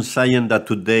that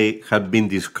today have been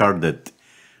discarded,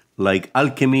 like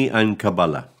alchemy and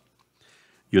Kabbalah.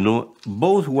 You know,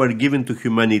 both were given to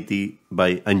humanity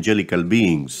by angelical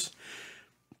beings.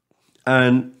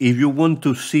 And if you want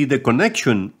to see the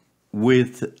connection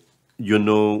with, you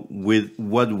know, with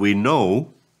what we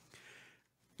know,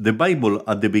 the Bible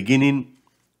at the beginning,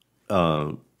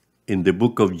 in the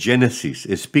book of Genesis,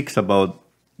 it speaks about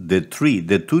the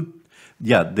two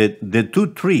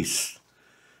trees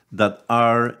that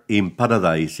are in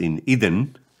paradise in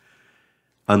Eden.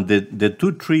 And the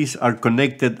two trees are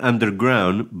connected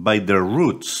underground by their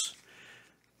roots.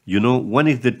 You know, one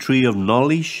is the tree of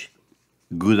knowledge,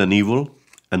 good and evil,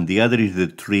 and the other is the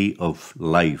tree of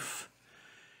life.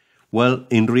 Well,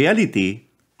 in reality,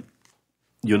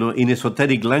 you know, in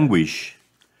esoteric language,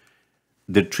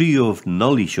 the tree of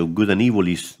knowledge of good and evil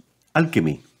is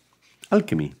alchemy.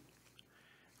 Alchemy.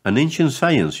 An ancient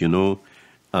science, you know,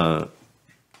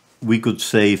 we could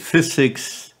say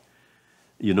physics,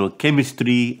 you know,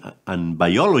 chemistry and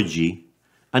biology,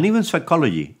 and even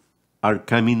psychology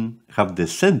have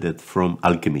descended from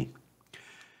alchemy.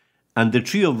 And the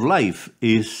tree of life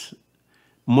is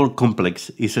more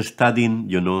complex, is studying,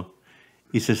 you know,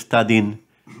 is studying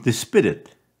the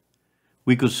spirit.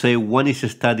 We could say one is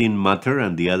studying matter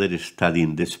and the other is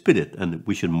studying the spirit, and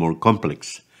which is more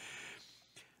complex.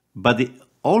 But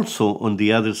also on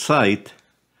the other side,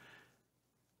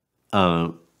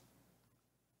 the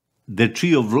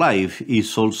tree of life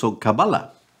is also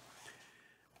Kabbalah.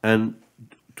 And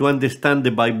to understand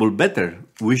the Bible better,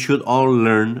 we should all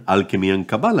learn alchemy and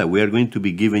Kabbalah. We are going to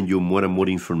be giving you more and more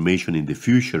information in the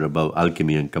future about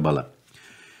alchemy and Kabbalah.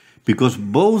 Because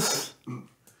both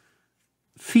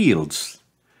fields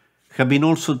have been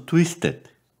also twisted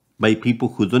by people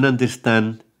who don't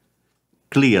understand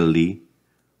clearly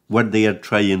what they are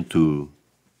trying to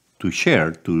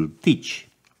share, to teach.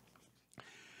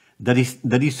 That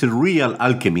is a real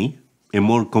alchemy, a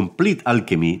more complete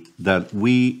alchemy that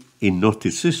we in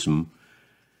Gnosticism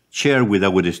share with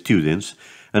our students,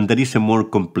 and that is a more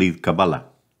complete Kabbalah.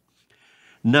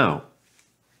 Now,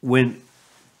 when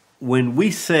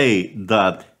we say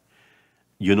that,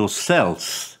 you know,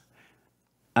 cells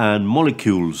and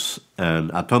molecules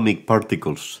and atomic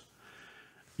particles,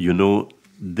 you know,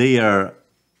 they are,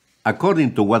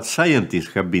 according to what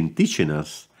scientists have been teaching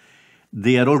us,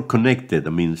 they are all connected. I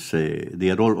mean, they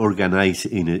are all organized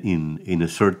in a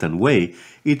certain way.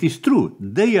 It is true,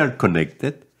 they are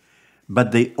connected,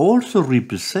 but they also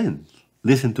represent,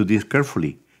 listen to this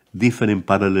carefully, different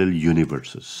parallel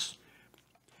universes,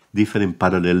 different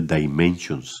parallel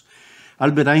dimensions.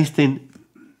 Albert Einstein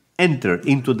entered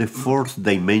into the fourth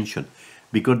dimension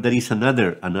because there is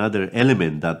another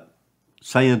element that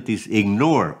scientists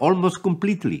ignore almost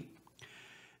completely.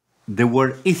 The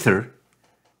word ether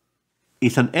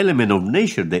is an element of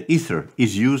nature. The ether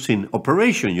is used in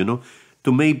operation, you know,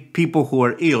 to make people who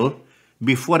are ill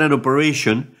before an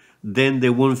operation, then they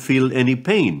won't feel any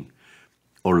pain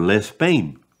or less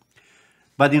pain.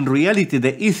 But in reality,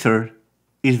 the ether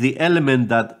is the element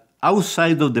that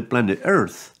outside of the planet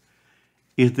Earth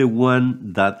is the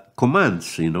one that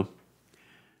commands, you know.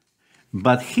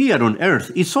 But here on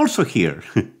Earth, it's also here.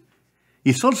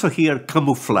 It's also here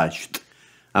camouflaged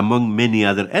among many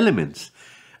other elements.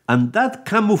 And that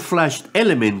camouflaged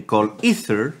element called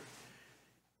ether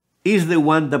is the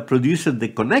one that produces the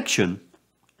connection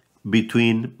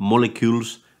between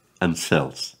molecules and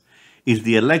cells. It's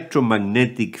the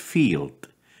electromagnetic field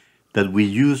that we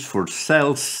use for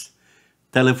cells,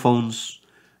 telephones,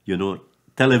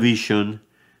 television,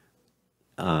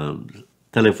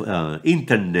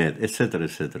 internet, etc.,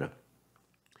 etc.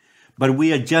 But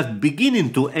we are just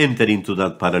beginning to enter into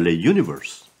that parallel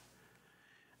universe.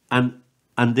 And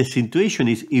the situation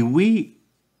is, if we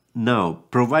now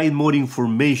provide more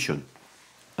information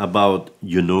about,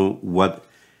 what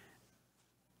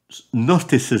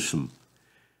Gnosticism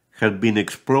has been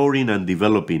exploring and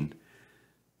developing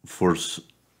for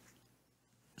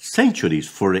centuries,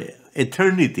 for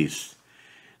eternities,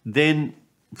 then,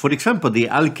 for example, the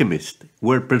alchemists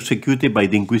were persecuted by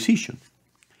the Inquisition.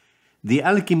 The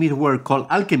alchemists were called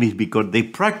alchemists because they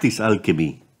practiced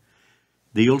alchemy.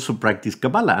 They also practiced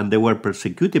Kabbalah, and they were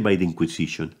persecuted by the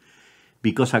Inquisition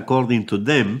because, according to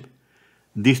them,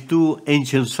 these two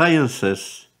ancient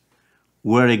sciences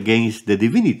were against the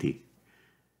divinity,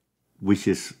 which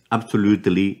is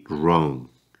absolutely wrong.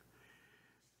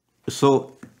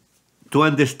 So, to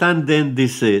understand then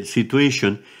this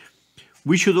situation,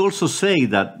 we should also say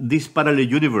that these parallel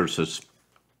universes,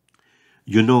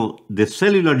 the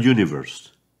cellular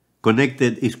universe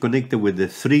is connected with the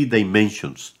 3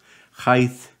 dimensions: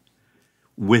 height,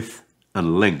 width,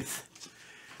 and length.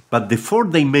 But the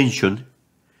 4th dimension,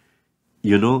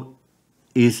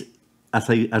 is, as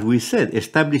we said,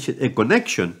 established a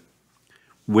connection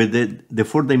with the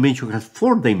 4th dimension has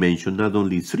 4 dimensions, not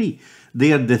only 3.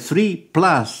 They are the 3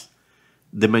 plus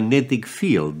the magnetic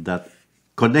field that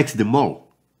connects them all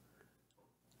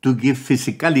to give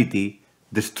physicality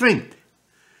the strength.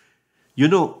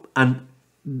 And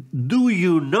do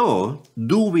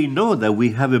we know that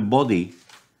we have a body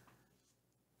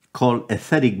called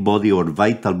etheric body or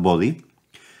vital body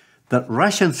that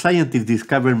Russian scientists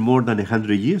discovered more than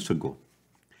 100 years ago?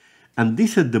 And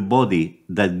this is the body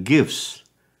that gives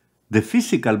the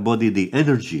physical body the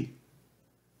energy,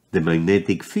 the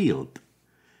magnetic field.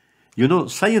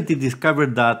 Scientists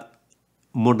discovered that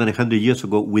more than 100 years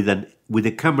ago with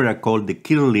a camera called the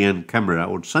Kirlian camera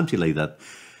or something like that.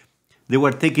 They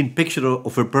were taking pictures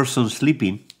of a person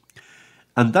sleeping,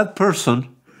 and that person,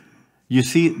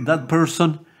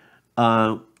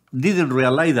 didn't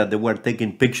realize that they were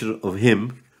taking pictures of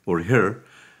him or her,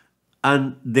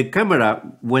 and the camera,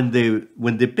 when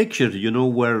the pictures,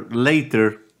 were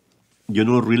later,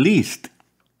 released,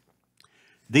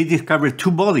 they discovered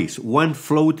 2 bodies, one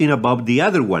floating above the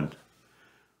other one.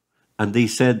 And they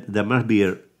said there must be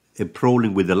a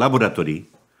problem with the laboratory.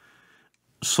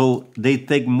 So they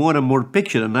take more and more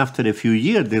pictures, and after a few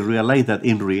years, they realize that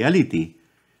in reality,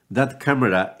 that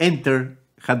camera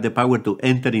had the power to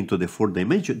enter into the 4th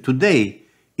dimension. Today,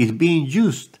 it's being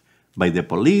used by the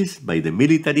police, by the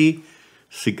military,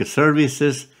 secret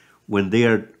services, when they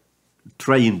are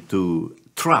trying to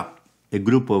trap a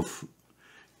group of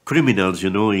criminals,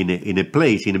 in a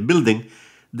place, in a building.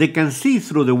 They can see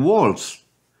through the walls,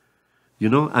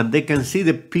 and they can see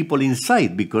the people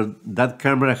inside because that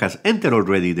camera has entered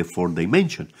already the 4th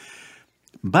dimension.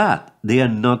 But they are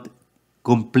not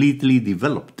completely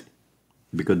developed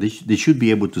because they should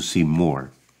be able to see more.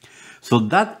 So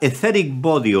that etheric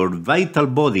body or vital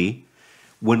body,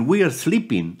 when we are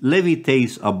sleeping,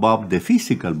 levitates above the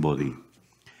physical body.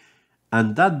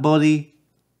 And that body,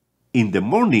 in the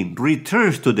morning,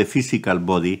 returns to the physical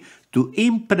body to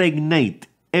impregnate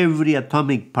every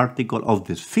atomic particle of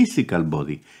this physical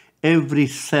body, every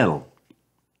cell.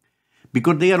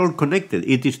 Because they are all connected.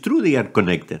 It is true they are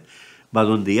connected. But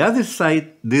on the other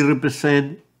side, they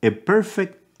represent a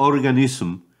perfect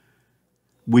organism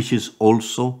which is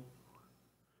also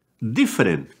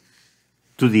different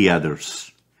to the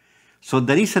others. So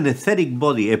there is an etheric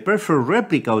body, a perfect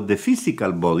replica of the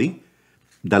physical body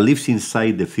that lives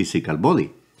inside the physical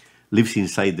body, lives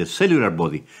inside the cellular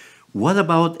body. What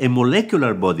about a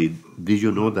molecular body? Did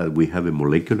you know that we have a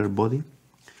molecular body?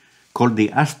 Called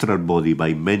the astral body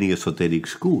by many esoteric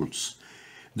schools.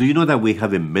 Do you know that we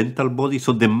have a mental body?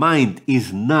 So the mind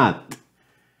is not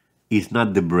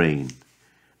the brain.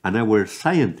 And our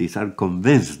scientists are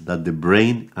convinced that the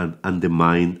brain and the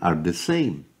mind are the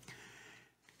same.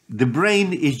 The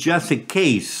brain is just a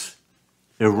case,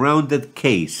 a rounded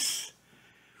case,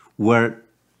 where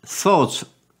thoughts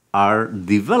are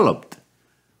developed,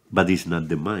 but it's not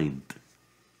the mind.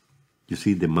 You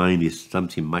see, the mind is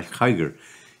something much higher.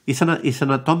 It's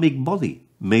an atomic body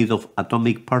made of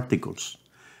atomic particles.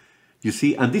 You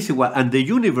see, and this is what, and the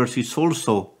universe is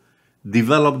also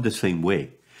developed the same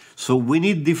way. So we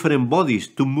need different bodies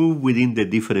to move within the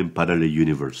different parallel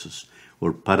universes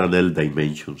or parallel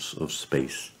dimensions of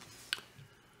space.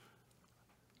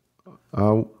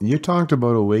 You talked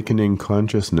about awakening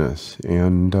consciousness,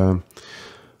 and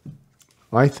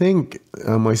I think,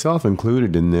 myself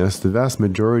included in this, the vast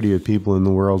majority of people in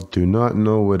the world do not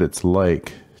know what it's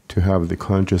like to have the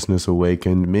consciousness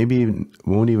awakened, maybe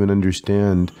won't even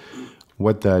understand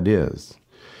what that is.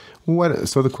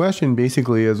 So the question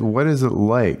basically is, what is it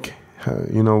like?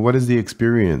 What is the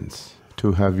experience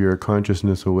to have your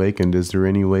consciousness awakened? Is there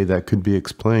any way that could be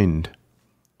explained?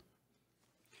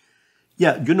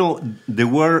 Yeah, the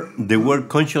word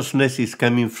consciousness is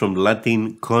coming from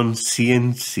Latin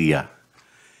conscientia.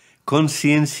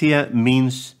 Conscientia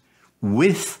means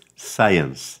with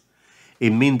science.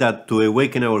 It means that to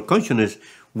awaken our consciousness,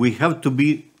 we have to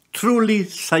be truly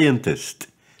scientist.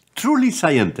 Truly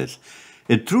scientist.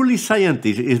 A truly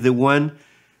scientist is the one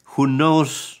who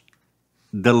knows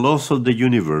the laws of the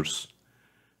universe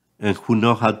and who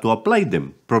knows how to apply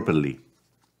them properly.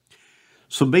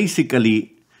 So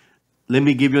basically, let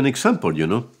me give you an example,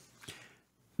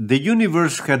 The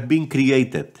universe had been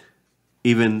created.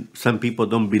 Even some people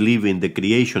don't believe in the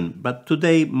creation, but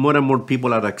today more and more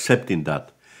people are accepting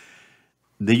that.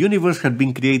 The universe had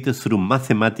been created through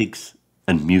mathematics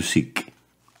and music.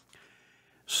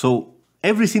 So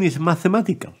everything is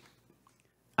mathematical,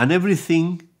 and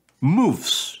everything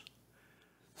moves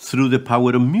through the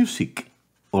power of music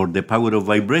or the power of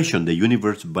vibration. The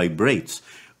universe vibrates.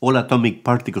 All atomic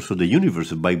particles of the universe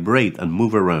vibrate and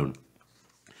move around.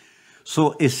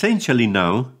 So essentially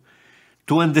now,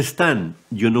 to understand,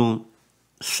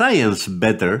 science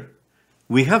better,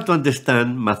 we have to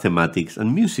understand mathematics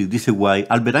and music. This is why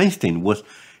Albert Einstein was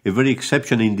a very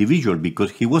exceptional individual,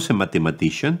 because he was a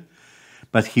mathematician,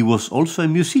 but he was also a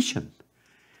musician.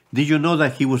 Did you know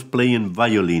that he was playing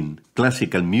violin,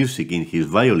 classical music in his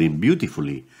violin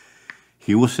beautifully?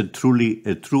 He was a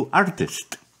true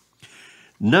artist.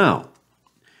 Now,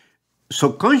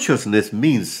 so consciousness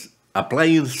means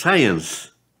applying science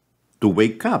to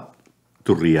wake up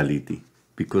to reality,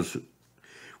 because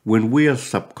when we are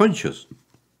subconscious,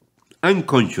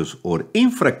 unconscious, or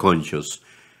infraconscious,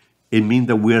 it means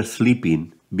that we are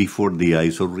sleeping before the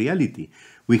eyes of reality.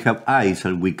 We have eyes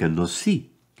and we cannot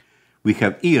see. We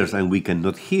have ears and we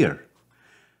cannot hear.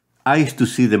 Eyes to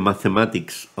see the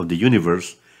mathematics of the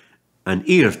universe, and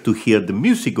ears to hear the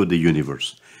music of the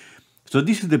universe. So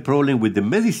this is the problem with the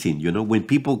medicine, when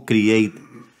people create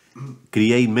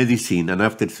medicine, and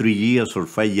after 3 years or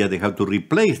 5 years they have to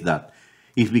replace that.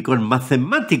 It's because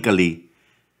mathematically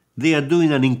they are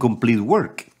doing an incomplete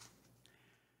work.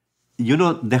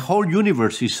 The whole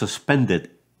universe is suspended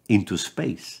into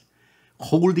space,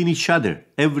 holding each other.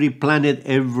 Every planet,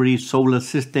 every solar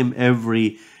system,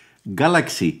 every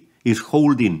galaxy is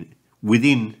holding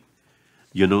within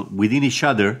each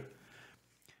other.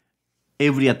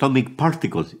 Every atomic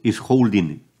particle is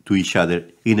holding to each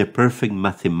other in a perfect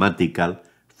mathematical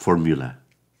formula.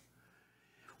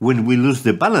 When we lose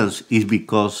the balance, it's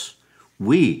because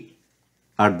we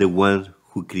are the ones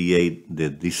who create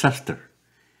the disaster.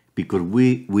 Because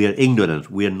we are ignorant,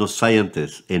 we are not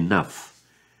scientists enough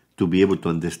to be able to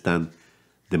understand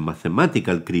the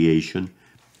mathematical creation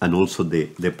and also the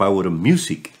power of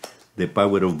music, the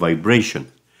power of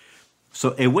vibration.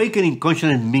 So awakening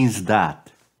consciousness means that.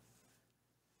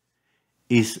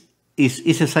 It's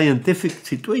a scientific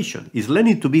situation. It's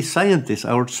learning to be scientists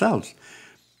ourselves.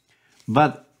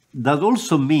 But that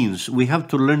also means we have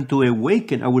to learn to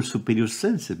awaken our superior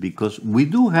senses, because we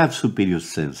do have superior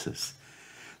senses.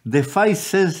 The 5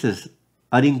 senses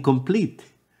are incomplete.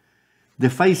 The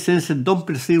 5 senses don't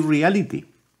perceive reality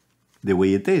the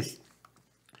way it is.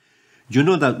 You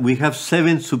know that we have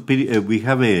 7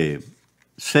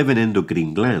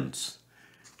 endocrine glands,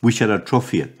 which are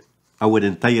atrophied. Our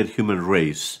entire human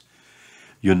race,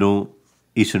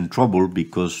 is in trouble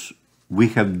because we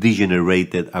have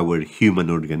degenerated our human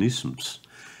organisms.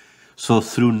 So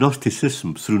through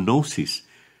Gnosticism, through Gnosis,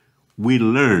 we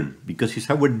learn, because it's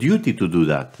our duty to do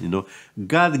that.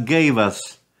 God gave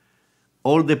us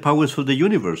all the powers of the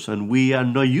universe, and we are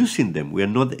not using them. We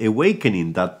are not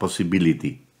awakening that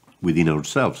possibility within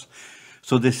ourselves.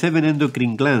 So the 7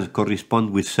 endocrine glands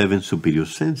correspond with 7 superior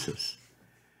senses.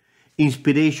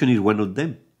 Inspiration is one of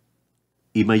them.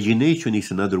 Imagination is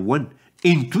another one.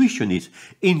 Intuition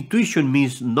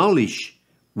means knowledge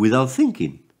without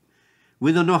thinking.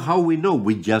 We don't know how we know,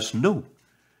 we just know.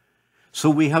 So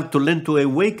we have to learn to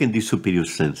awaken these superior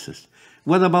senses.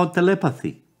 What about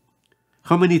telepathy?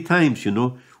 How many times,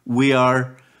 we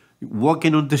are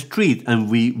walking on the street and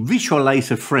we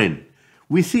visualize a friend.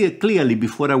 We see it clearly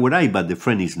before our eye, but the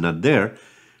friend is not there.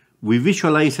 We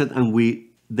visualize it, and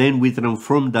then we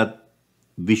transform that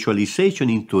visualization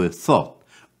into a thought.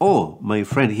 Oh, my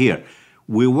friend here.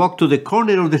 We walk to the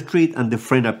corner of the street and the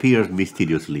friend appears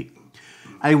mysteriously.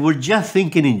 I was just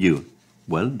thinking in you.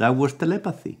 Well, that was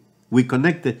telepathy. We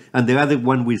connected, and the other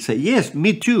one will say, yes,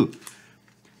 me too.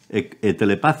 A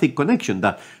telepathic connection.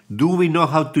 That, do we know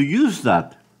how to use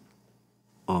that?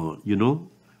 You know,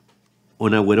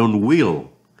 on our own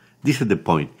will. This is the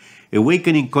point.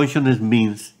 Awakening consciousness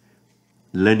means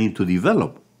learning to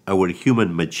develop our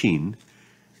human machine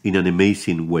in an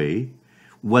amazing way,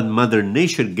 what Mother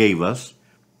Nature gave us,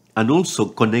 and also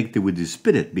connected with the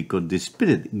Spirit, because the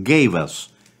Spirit gave us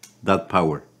that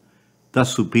power, that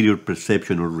superior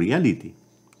perception of reality.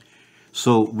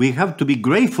 So we have to be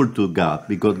grateful to God,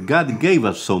 because God gave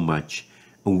us so much,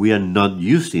 and we are not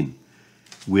using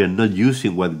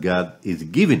what God is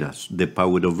giving us, the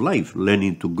power of life,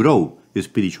 learning to grow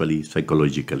spiritually,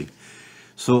 psychologically.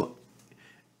 So,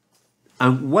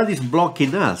 and what is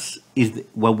blocking us is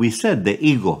what we said, the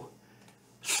ego,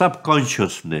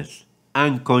 subconsciousness,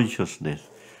 unconsciousness.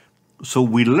 So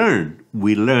we learn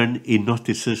in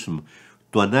Gnosticism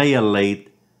to annihilate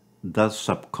that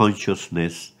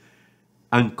subconsciousness,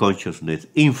 unconsciousness,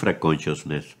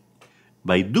 infraconsciousness.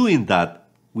 By doing that,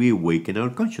 we awaken our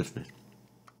consciousness.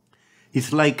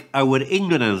 It's like our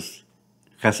ignorance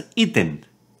has eaten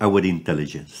our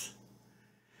intelligence.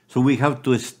 So we have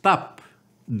to stop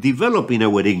developing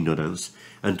our ignorance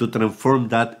and to transform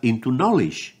that into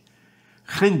knowledge,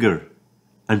 hunger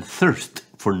and thirst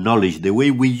for knowledge, the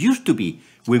way we used to be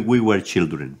when we were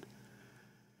children.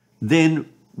 Then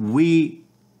we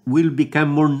will become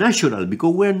more natural,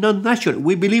 because we're not natural.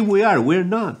 We believe we are, we're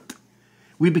not.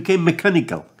 We became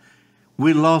mechanical.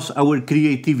 We lost our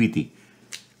creativity.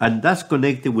 And that's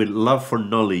connected with love for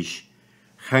knowledge,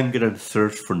 hunger and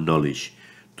thirst for knowledge,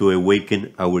 to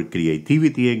awaken our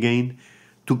creativity again,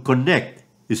 to connect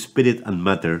spirit and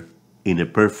matter in a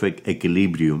perfect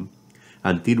equilibrium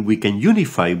until we can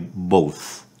unify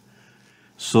both.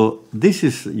 So this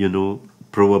is,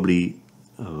 probably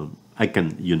I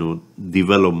can,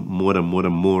 develop more and more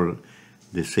and more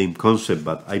the same concept,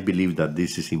 but I believe that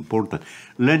this is important.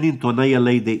 Learning to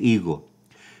annihilate the ego.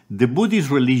 The Buddhist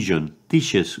religion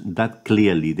teaches that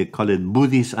clearly. They call it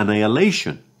Buddhist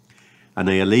annihilation.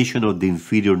 Annihilation of the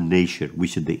inferior nature,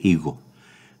 which is the ego.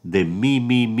 The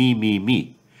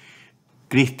me.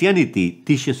 Christianity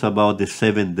teaches about the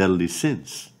 7 deadly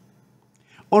sins.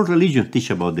 All religions teach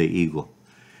about the ego.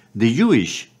 The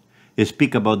Jewish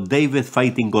speak about David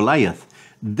fighting Goliath.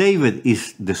 David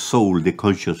is the soul, the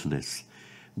consciousness.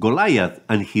 Goliath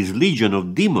and his legion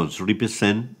of demons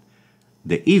represent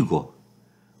the ego,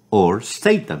 or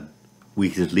Satan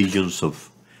with his legions of...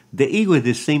 The ego is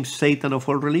the same Satan of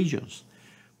all religions.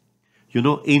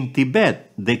 In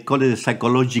Tibet, they call it the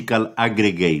psychological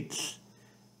aggregates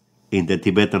in the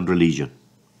Tibetan religion,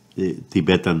 the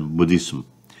Tibetan Buddhism.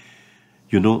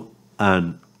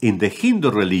 And in the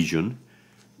Hindu religion,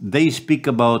 they speak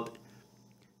about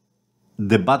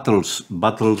the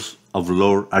battles of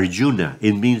Lord Arjuna.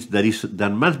 It means there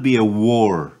must be a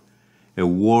war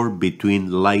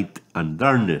between light and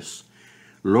darkness.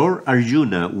 Lord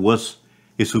Arjuna was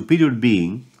a superior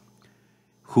being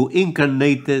who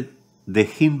incarnated the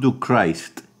Hindu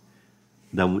Christ,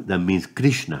 that means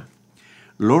Krishna.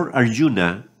 Lord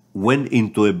Arjuna went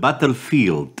into a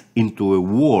battlefield, into a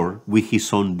war with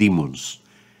his own demons.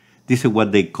 This is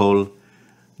what they call,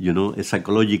 a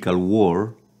psychological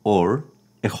war or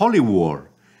a holy war.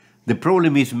 The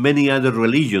problem is many other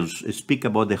religions speak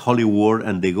about the holy war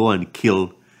and they go and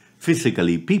kill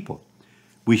physically people,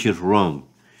 which is wrong.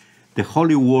 The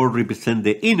holy war represents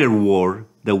the inner war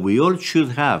that we all should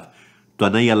have to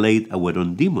annihilate our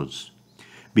own demons,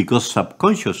 because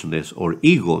subconsciousness or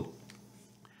ego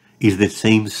is the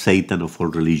same Satan of all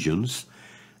religions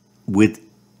with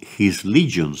his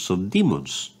legions of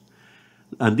demons.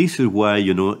 And this is why,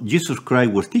 Jesus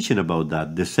Christ was teaching about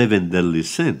that, the 7 deadly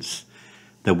sins,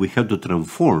 that we have to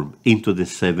transform into the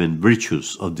 7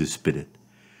 virtues of the Spirit.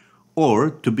 Or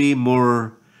to be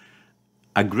more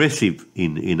aggressive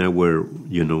in our,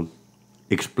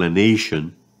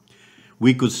 explanation,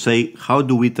 we could say, how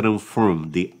do we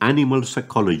transform the animal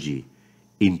psychology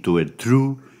into a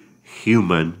true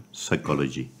human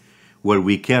psychology, where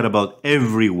we care about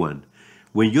everyone?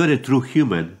 When you're a true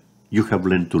human, you have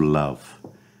learned to love.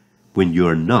 When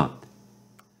you're not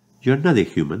a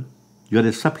human, you're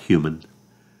a subhuman,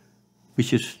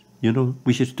 which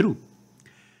is true.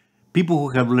 People who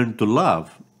have learned to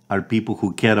love are people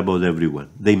who care about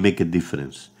everyone. They make a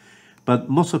difference. But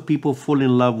most of people fall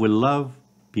in love with love.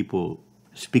 People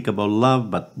speak about love,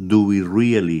 but do we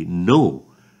really know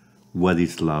what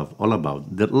is love all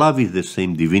about? That love is the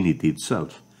same divinity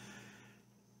itself.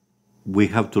 We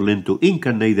have to learn to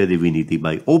incarnate the divinity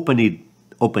by opening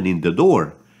opening the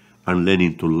door and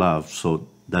learning to love, so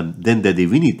then the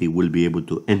divinity will be able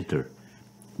to enter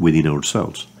within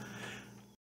ourselves.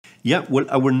 Yeah, well,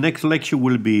 our next lecture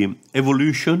will be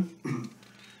evolution,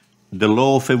 the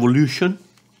law of evolution,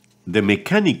 the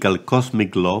mechanical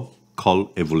cosmic law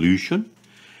called evolution,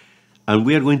 and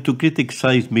we are going to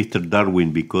criticize Mr.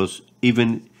 Darwin because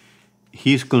even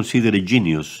he is considered a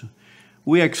genius.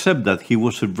 We accept that he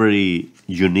was a very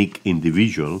unique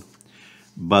individual,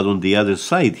 but on the other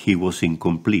side, he was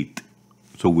incomplete.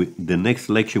 So the next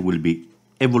lecture will be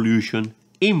evolution,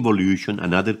 involution,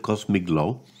 another cosmic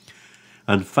law,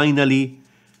 and finally,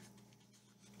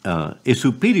 a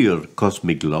superior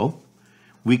cosmic law.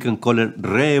 We can call it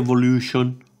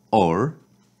re-evolution or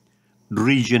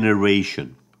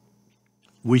regeneration,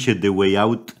 which is the way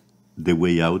out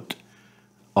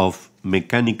of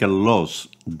mechanical laws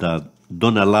that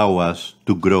don't allow us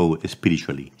to grow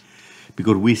spiritually.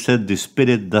 Because we said the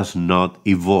spirit does not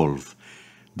evolve.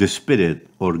 The spirit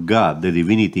or God, the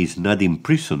divinity, is not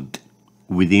imprisoned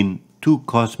within two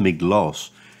cosmic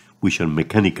laws which are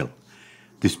mechanical.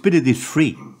 The spirit is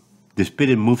free. The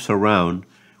spirit moves around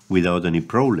without any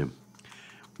problem.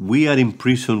 We are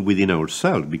imprisoned within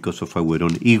ourselves because of our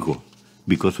own ego,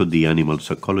 because of the animal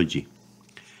psychology.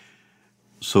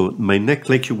 So my next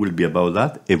lecture will be about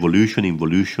that, evolution,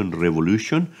 involution,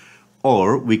 revolution,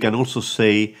 or we can also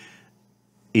say,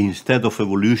 instead of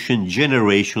evolution,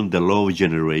 generation, the law of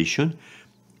generation,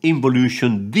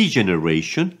 involution,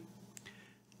 degeneration,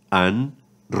 and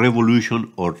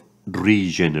revolution or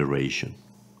regeneration.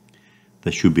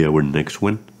 That should be our next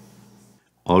one.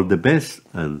 All the best,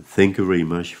 and thank you very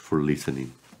much for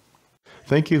listening.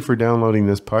 Thank you for downloading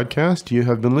this podcast. You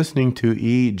have been listening to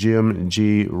E. Jim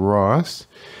G. Ross,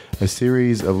 a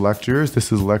series of lectures.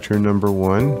 This is lecture number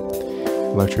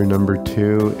 1. Lecture number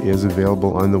 2 is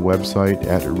available on the website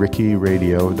at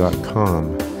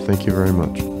rickyradio.com. Thank you very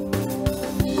much.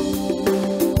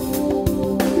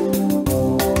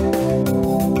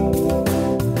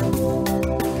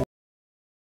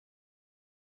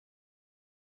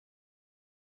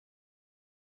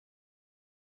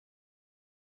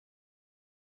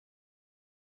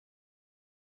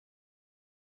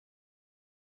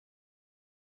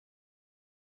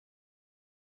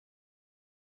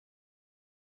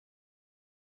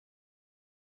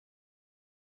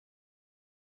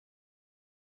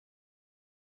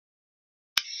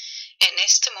 En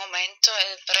este momento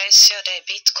el precio de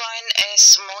Bitcoin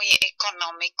es muy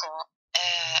económico.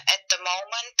 At the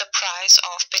moment the price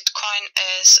of Bitcoin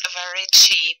is very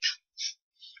cheap.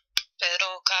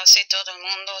 Pero casi todo el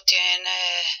mundo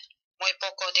tiene muy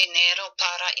poco dinero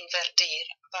para invertir.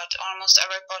 But almost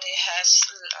everybody has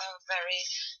very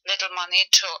little money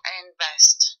to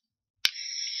invest.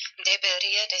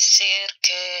 Debería decir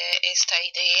que esta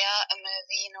idea me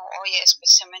vino hoy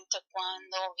especialmente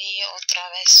cuando vi otra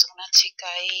vez una chica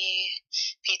ahí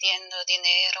pidiendo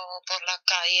dinero por la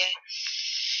calle.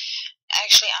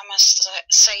 Actually, I must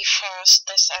say first,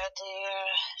 this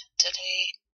idea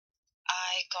today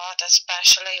I got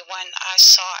especially when I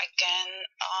saw again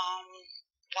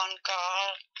one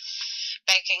girl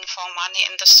begging for money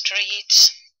in the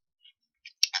streets.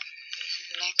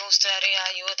 Me gustaría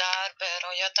ayudar,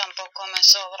 pero yo tampoco me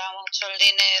sobra mucho el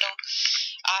dinero.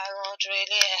 I would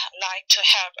really like to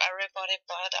help everybody,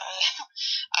 but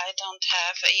I don't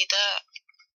have either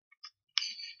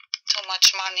too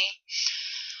much money.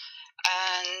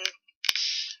 And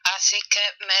así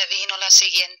que me vino la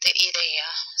siguiente idea.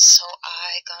 So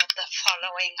I got the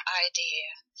following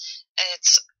idea.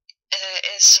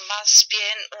 Es más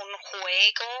bien un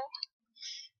juego.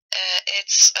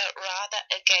 It's rather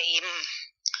a game.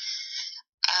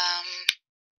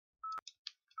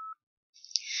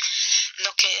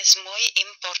 Lo que es muy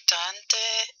importante,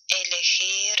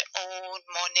 elegir un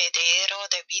monedero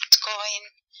de Bitcoin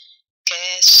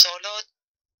que solo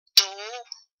tú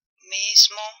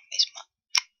misma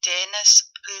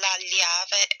tienes la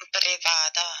llave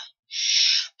privada.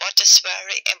 What is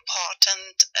very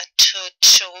important to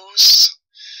choose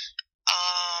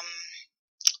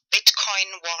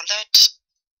Bitcoin wallet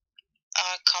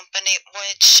company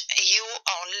which you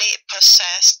only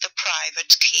possess the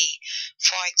private key.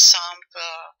 For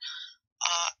example,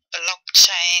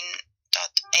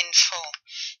 blockchain.info.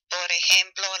 Por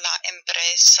ejemplo, la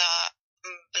empresa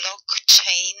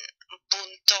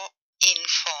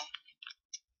blockchain.info.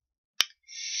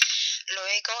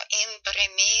 Luego,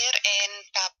 imprimir en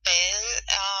papel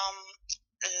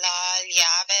la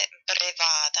llave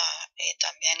privada y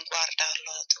también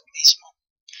guardarlo tú mismo.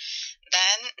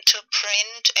 Then to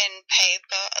print in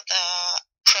paper the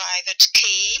private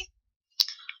key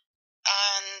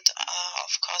and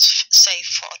of course save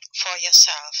for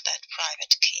yourself that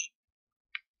private key.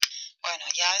 Bueno,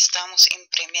 ya estamos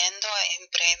imprimiendo,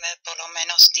 imprime por lo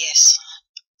menos 10.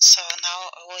 So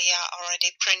now we are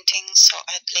already printing, so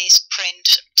at least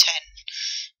print 10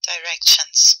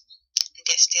 directions,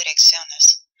 10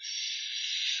 direcciones.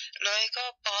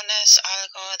 Luego pones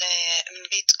algo de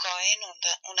Bitcoin,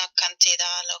 una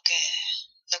cantidad, lo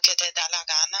que te da la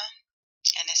gana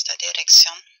en esta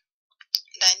dirección.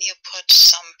 Then you put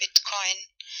some Bitcoin,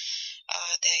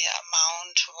 the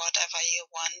amount, whatever you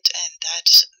want,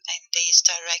 in these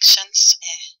directions.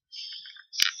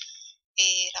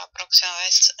 Y la próxima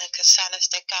vez que sales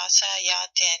de casa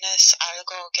ya tienes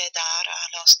algo que dar a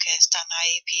los que están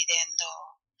ahí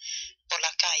pidiendo por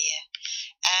la calle.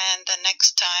 And the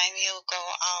next time you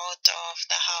go out of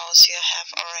the house, you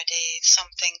have already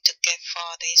something to give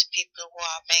for these people who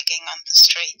are begging on the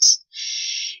streets.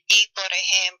 Y por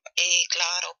ejemplo, y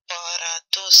claro, para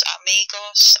tus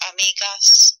amigos,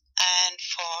 amigas, and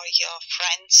for your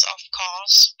friends, of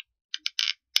course.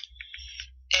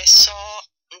 Eso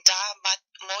da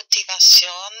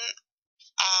motivación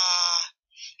a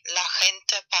la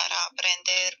gente para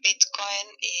aprender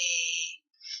Bitcoin, y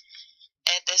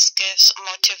this gives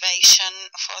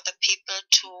motivation for the people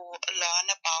to learn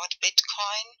about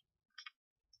Bitcoin.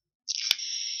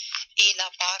 Y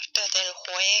la parte del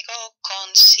juego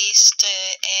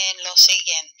consiste en lo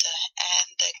siguiente,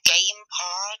 and the game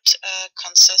part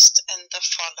consists in the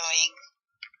following.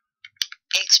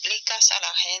 Explicas a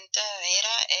la gente,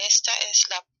 mira, esta es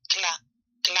la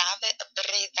clave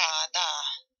privada,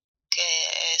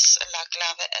 que es la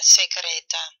clave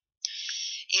secreta.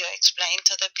 You explain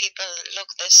to the people,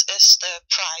 look, this is the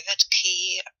private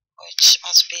key, which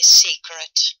must be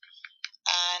secret.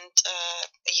 And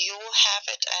you have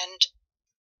it, and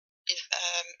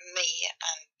me,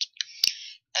 and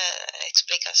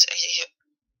explicas,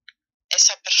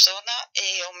 esa persona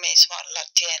y yo mismo la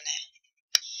tiene.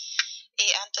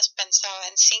 Y antes pensaba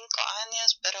en 5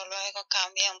 años, pero luego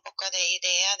cambié un poco de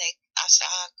idea de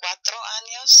hasta 4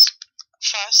 años.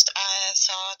 First I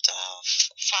thought of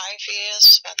 5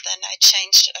 years, but then I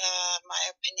changed my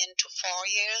opinion to 4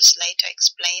 years, later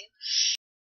explain.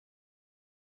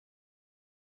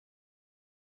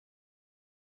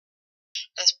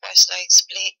 Después lo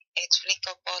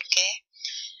explico por qué.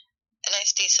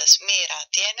 Les dices, mira,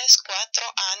 tienes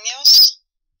 4 años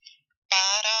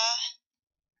para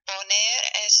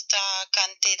poner esta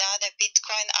cantidad de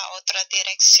Bitcoin a otra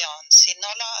dirección. Si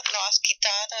no lo has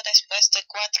quitado después de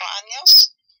 4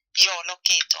 años, yo lo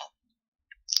quito.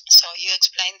 So you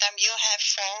explain them, you have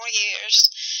 4 years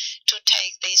to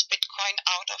take this Bitcoin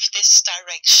out of this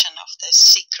direction, of this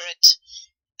secret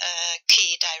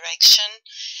key direction.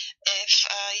 If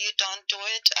you don't do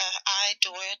it, I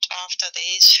do it after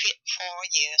these 4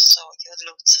 years, so you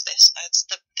lose this. That's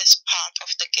this part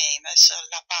of the game, es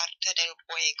la parte del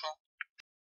juego.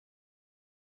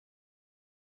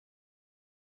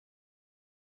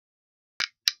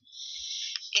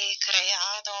 He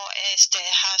creado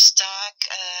este hashtag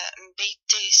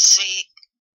BTC4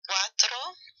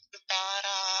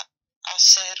 para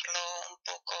hacerlo un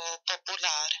poco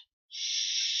popular.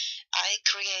 I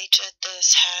created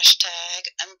this hashtag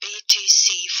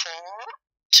BTC4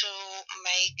 to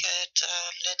make it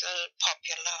a little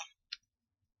popular.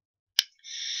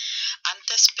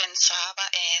 Antes pensaba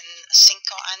en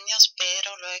 5 años,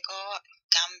 pero luego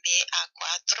cambié a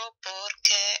 4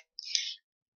 porque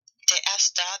te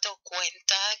has dado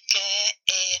cuenta que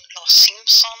en Los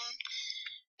Simpson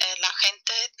la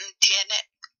gente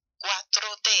tiene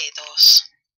 4 dedos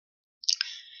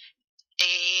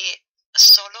y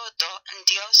solo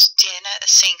Dios tiene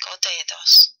 5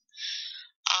 dedos.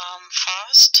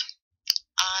 First,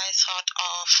 I thought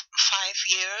of 5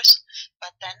 years,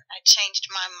 but then I changed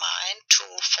my mind to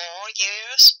 4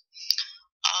 years.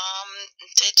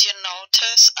 Did you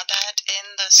notice that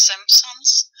in The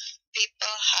Simpsons,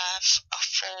 people have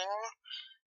 4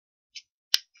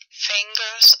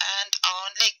 fingers and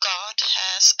only God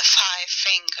has 5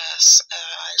 fingers?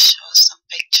 I'll show some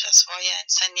pictures. Voy a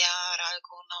enseñar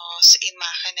algunas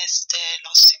imágenes de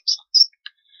Los Simpsons,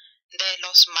 de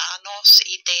los manos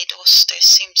y dedos de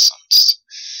Simpsons.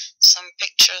 Some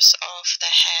pictures of the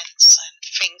hands and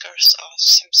fingers of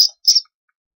Simpsons.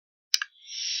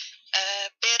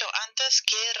 Pero antes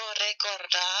quiero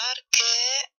recordar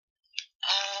que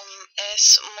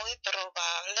es muy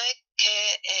probable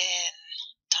que en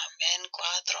también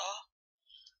 4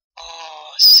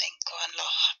 o 5 en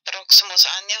los próximos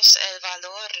años el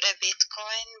valor de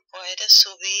Bitcoin puede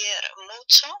subir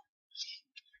mucho.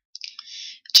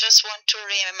 Just want to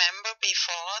remember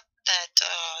before that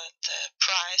the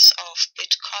price of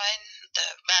Bitcoin Bitcoin, the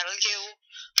value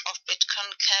of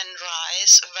Bitcoin can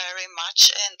rise very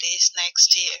much in these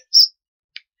next years.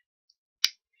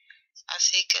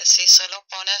 Así que si solo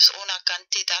pones una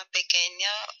cantidad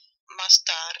pequeña, más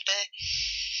tarde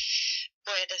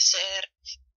puede ser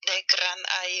de gran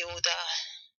ayuda.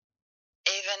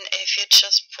 Even if you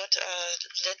just put a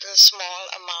little small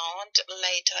amount,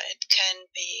 later it can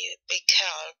be big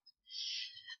help.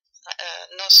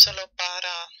 No solo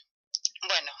para,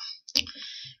 bueno,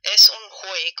 es un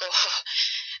juego.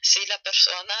 Si la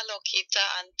persona lo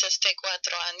quita antes de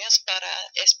 4 años,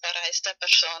 es para esta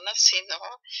persona, si no,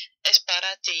 es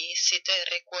para ti, si te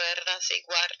recuerdas y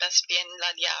guardas bien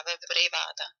la llave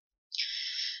privada.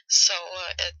 So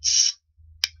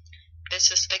this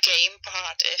is the game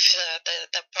part. If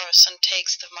the person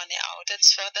takes the money out,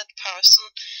 it's for that person.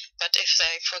 But if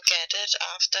they forget it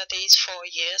after these 4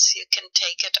 years, you can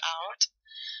take it out.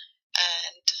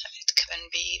 And it can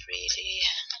be really...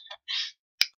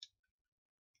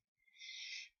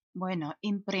 Bueno,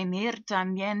 imprimir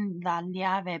también la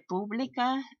llave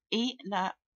pública y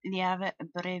la llave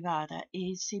privada.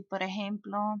 Y si, por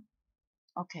ejemplo,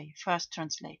 okay, first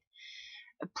translate.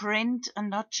 Print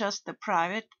not just the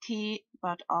private key,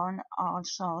 but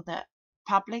also the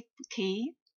public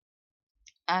key.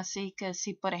 Así que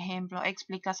si, por ejemplo,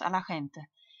 explicas a la gente,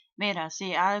 mira,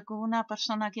 si alguna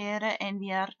persona quiere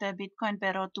enviarte Bitcoin,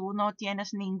 pero tú no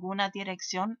tienes ninguna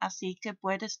dirección, así que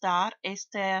puedes dar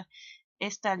esta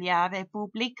llave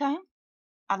pública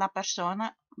a la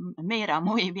persona. Mira,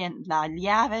 muy bien, la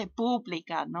llave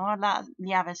pública, no la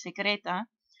llave secreta.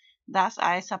 Das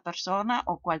a esa persona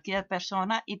o cualquier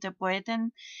persona y te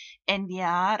pueden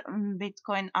enviar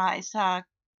Bitcoin a esa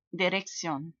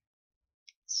dirección.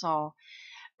 So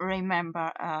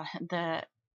remember, the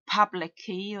public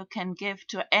key you can give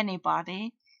to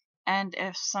anybody, and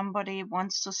if somebody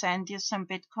wants to send you some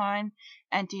Bitcoin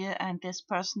and this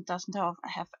person doesn't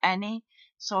have any,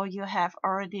 so you have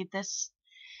already this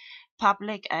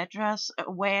public address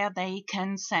where they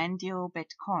can send you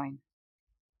Bitcoin.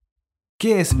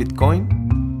 ¿Qué es Bitcoin?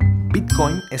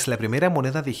 Bitcoin es la primera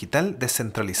moneda digital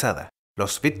descentralizada.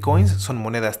 Los Bitcoins son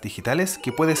monedas digitales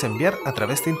que puedes enviar a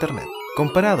través de Internet.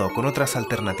 Comparado con otras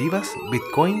alternativas,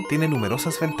 Bitcoin tiene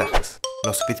numerosas ventajas.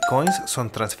 Los Bitcoins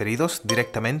son transferidos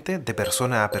directamente de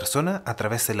persona a persona a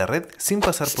través de la red sin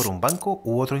pasar por un banco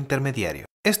u otro intermediario.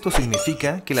 Esto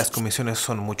significa que las comisiones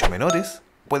son mucho menores,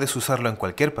 puedes usarlo en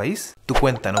cualquier país, tu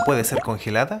cuenta no puede ser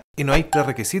congelada y no hay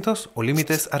prerequisitos o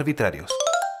límites arbitrarios.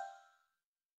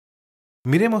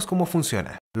 Miremos cómo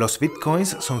funciona. Los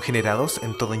Bitcoins son generados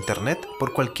en todo Internet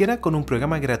por cualquiera con un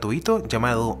programa gratuito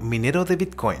llamado minero de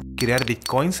Bitcoin. Crear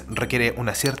Bitcoins requiere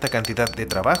una cierta cantidad de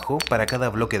trabajo para cada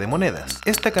bloque de monedas.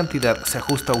 Esta cantidad se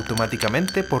ajusta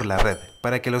automáticamente por la red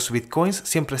para que los Bitcoins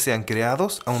siempre sean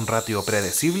creados a un ratio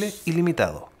predecible y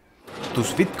limitado.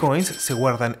 Tus Bitcoins se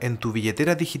guardan en tu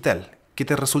billetera digital, que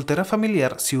te resultará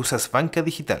familiar si usas banca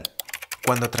digital.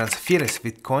 Cuando transfieres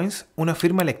Bitcoins, una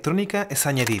firma electrónica es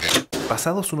añadida.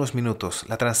 Pasados unos minutos,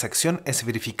 la transacción es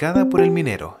verificada por el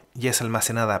minero y es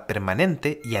almacenada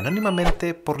permanente y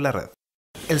anónimamente por la red.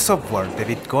 El software de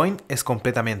Bitcoin es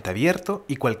completamente abierto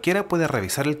y cualquiera puede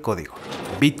revisar el código.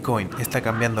 Bitcoin está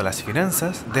cambiando las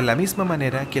finanzas de la misma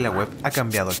manera que la web ha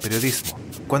cambiado el periodismo.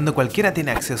 Cuando cualquiera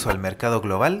tiene acceso al mercado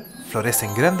global,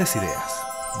 florecen grandes ideas.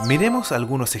 Miremos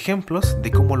algunos ejemplos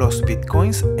de cómo los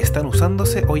Bitcoins están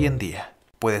usándose hoy en día.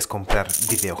 Puedes comprar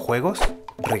videojuegos,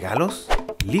 regalos,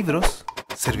 libros,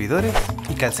 servidores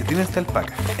y calcetines de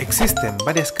alpaca. Existen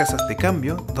varias casas de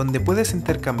cambio donde puedes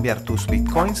intercambiar tus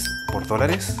Bitcoins por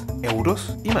dólares,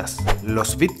 euros y más.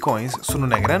 Los Bitcoins son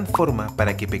una gran forma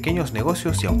para que pequeños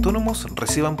negocios y autónomos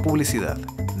reciban publicidad.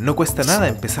 No cuesta nada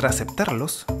empezar a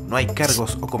aceptarlos, no hay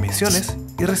cargos o comisiones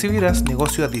y recibirás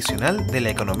negocio adicional de la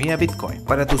economía Bitcoin.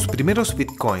 Para tus primeros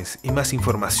Bitcoins y más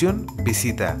información,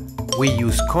 visita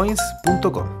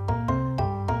weusecoins.com.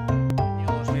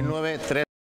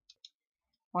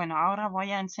 Bueno, ahora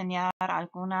voy a enseñar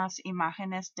algunas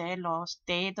imágenes de los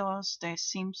dedos de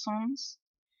Simpsons.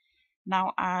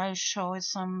 Now I'll show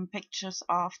some pictures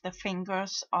of the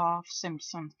fingers of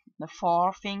Simpson. The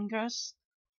 4 fingers,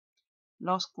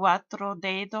 los 4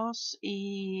 dedos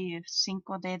y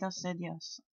 5 dedos de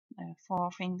Dios. The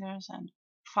 4 fingers and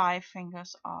 5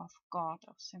 fingers of God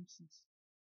of Simpsons.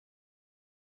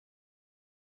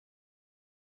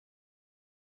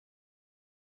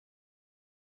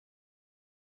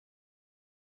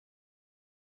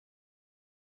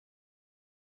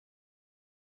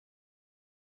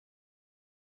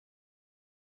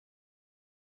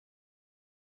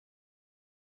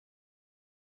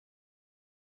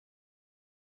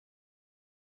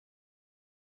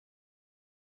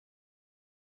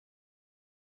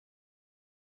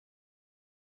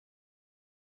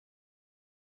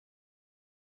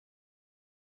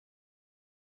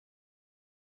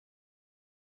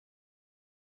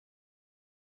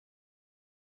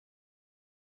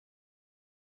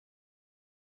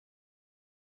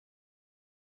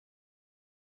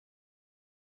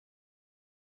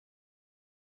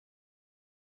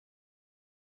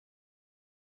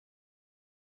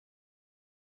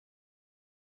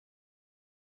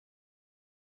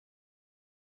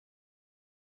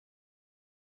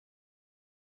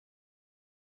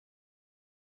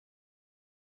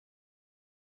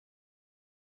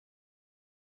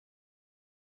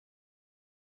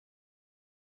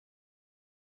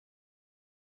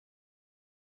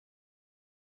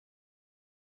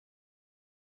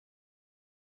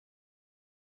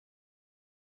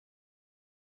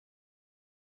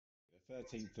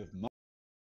 13th of March.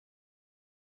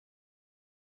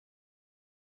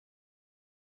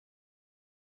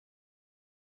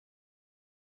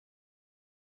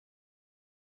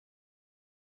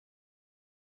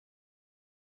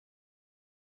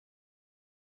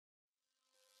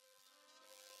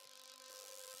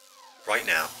 Right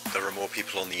now, there are more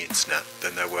people on the internet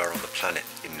than there were on the planet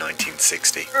in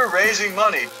 1960. We're raising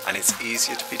money. And it's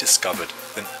easier to be discovered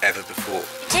than ever before.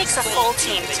 It takes a full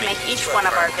team to make each one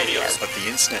of our videos. But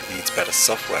the internet needs better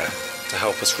software to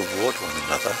help us reward one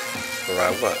another for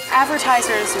our work.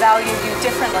 Advertisers value you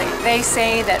differently. They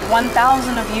say that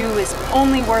 1,000 of you is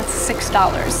only worth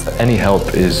 $6. Any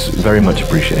help is very much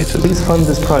appreciated. Please fund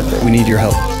this project. We need your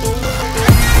help.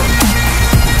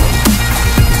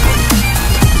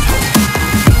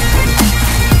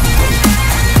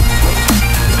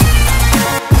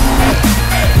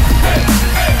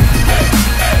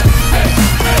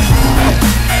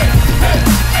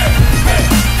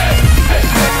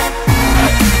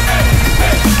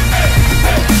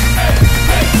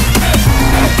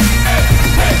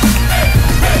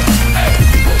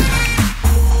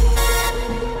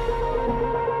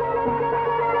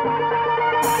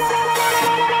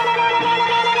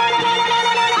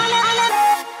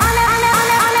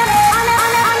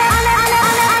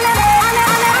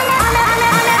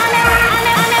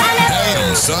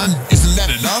 Son, isn't that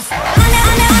enough?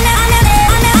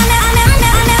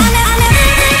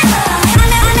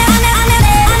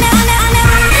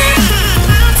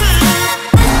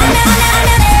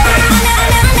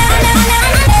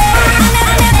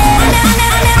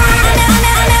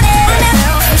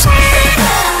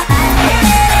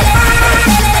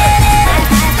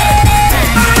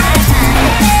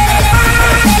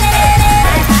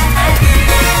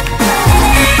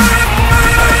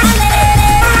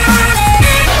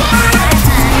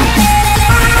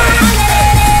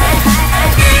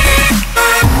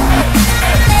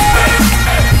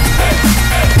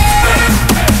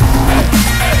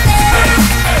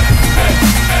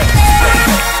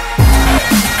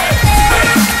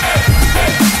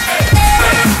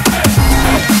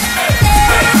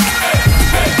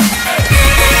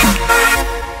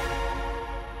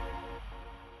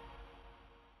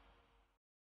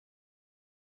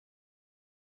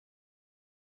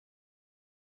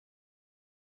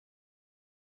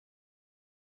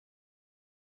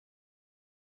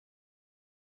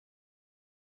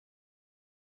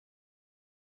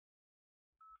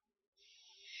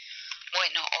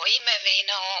 Bueno, hoy me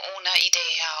vino una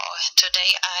idea.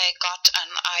 Today I got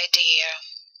an idea.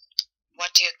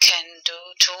 What you can do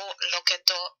to lo que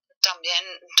también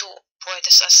tú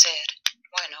puedes hacer.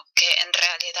 Bueno, que en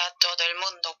realidad todo el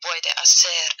mundo puede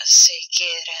hacer si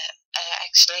quiere.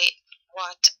 Actually,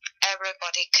 what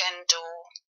everybody can do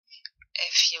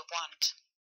if you want.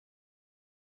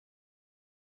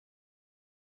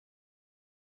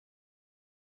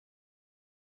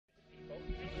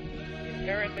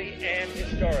 Inherently and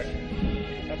historically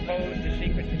opposed to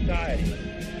secret societies,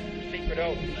 secret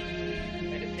oaths,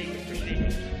 and to secret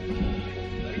proceedings.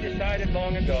 We decided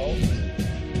long ago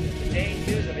that the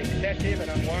dangers of excessive and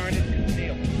unwarranted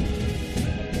concealment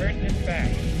of pertinent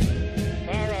facts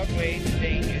far outweighed the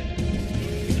dangers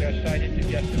which are cited to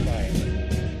justify it.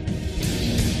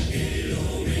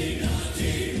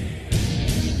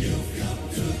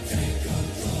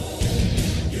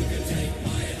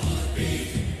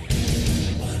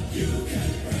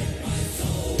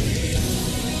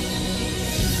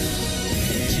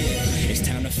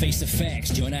 Face the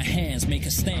facts, join our hands, make a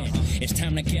stand. It's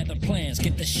time to gather plans,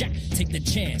 get the shot, take the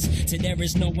chance. Till there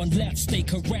is no one left, stay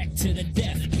correct to the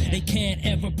death. They can't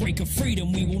ever break a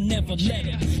freedom, we will never let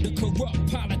it. The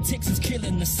corrupt politics is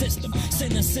killing the system.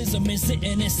 Cynicism is it,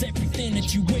 and it's everything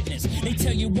that you witness. They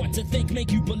tell you what to think,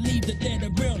 make you believe that they're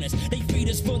the realness. They feed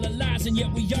us full of lies, and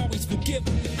yet we always forgive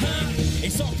them. Huh?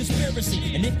 It's all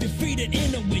conspiracy, and if you're feeding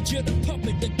into it, you're the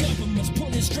puppet. The government's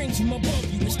pulling strings from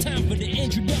above you. It's time for the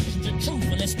introduction to truth.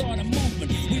 Let's start a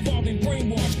movement. We've all been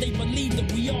brainwashed. They believe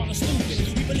that we all are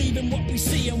stupid. We believe in what we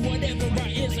see and whatever our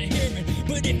ears are hearing.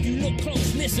 But if you look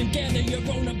close, listen, gather your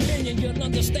own opinion, you'll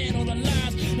understand all the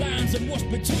lies, lines, and what's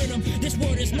between them. This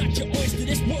word is not your oyster.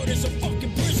 This word is a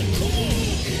fucking prison. Come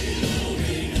on.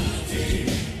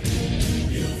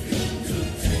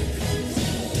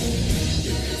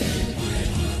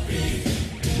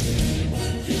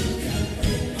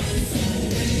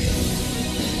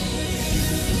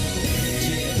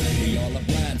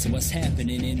 To what's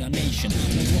happening in our nation.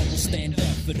 No one will stand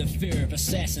up for the fear of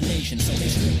assassination. So they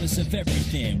strip us of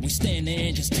everything. We stand there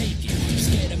and just take it. We're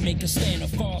scared to make a stand, a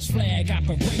false flag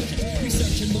operation.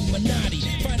 Research Illuminati,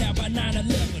 find out by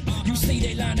 9/11. You see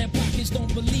they line their pockets,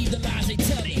 don't believe the lies they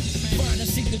tell you.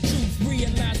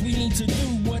 willing to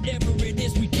do whatever it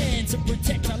is we can to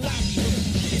protect our livelihood.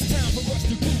 It's time for us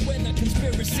to prove whether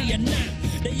conspiracy or not.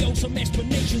 They owe some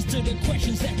explanations to the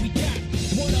questions that we got.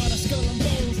 What are the skull and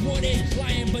bones? What is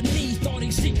lying beneath all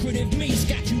these secretive meats?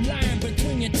 Got you lying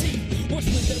between your teeth. What's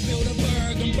with the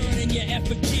Bilderberg and burning your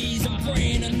effigies? I'm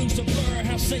praying to Lucifer.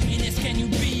 How Satanist can you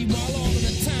be? While all of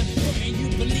the time praying you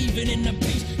believing in the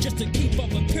peace just to keep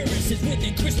up appearances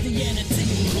within Christianity.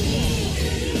 Come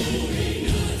on.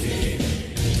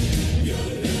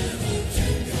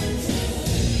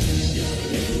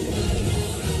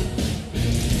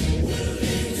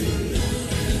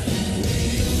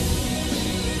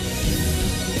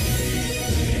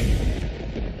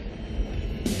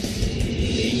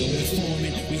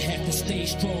 Stay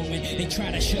strong when they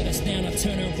try to shut us down or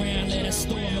turn around, let us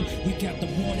storm them. We got the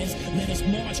warnings, let us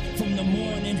march from the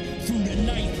morning through the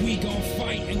night. We gon'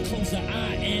 fight and close the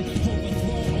eye and overthrow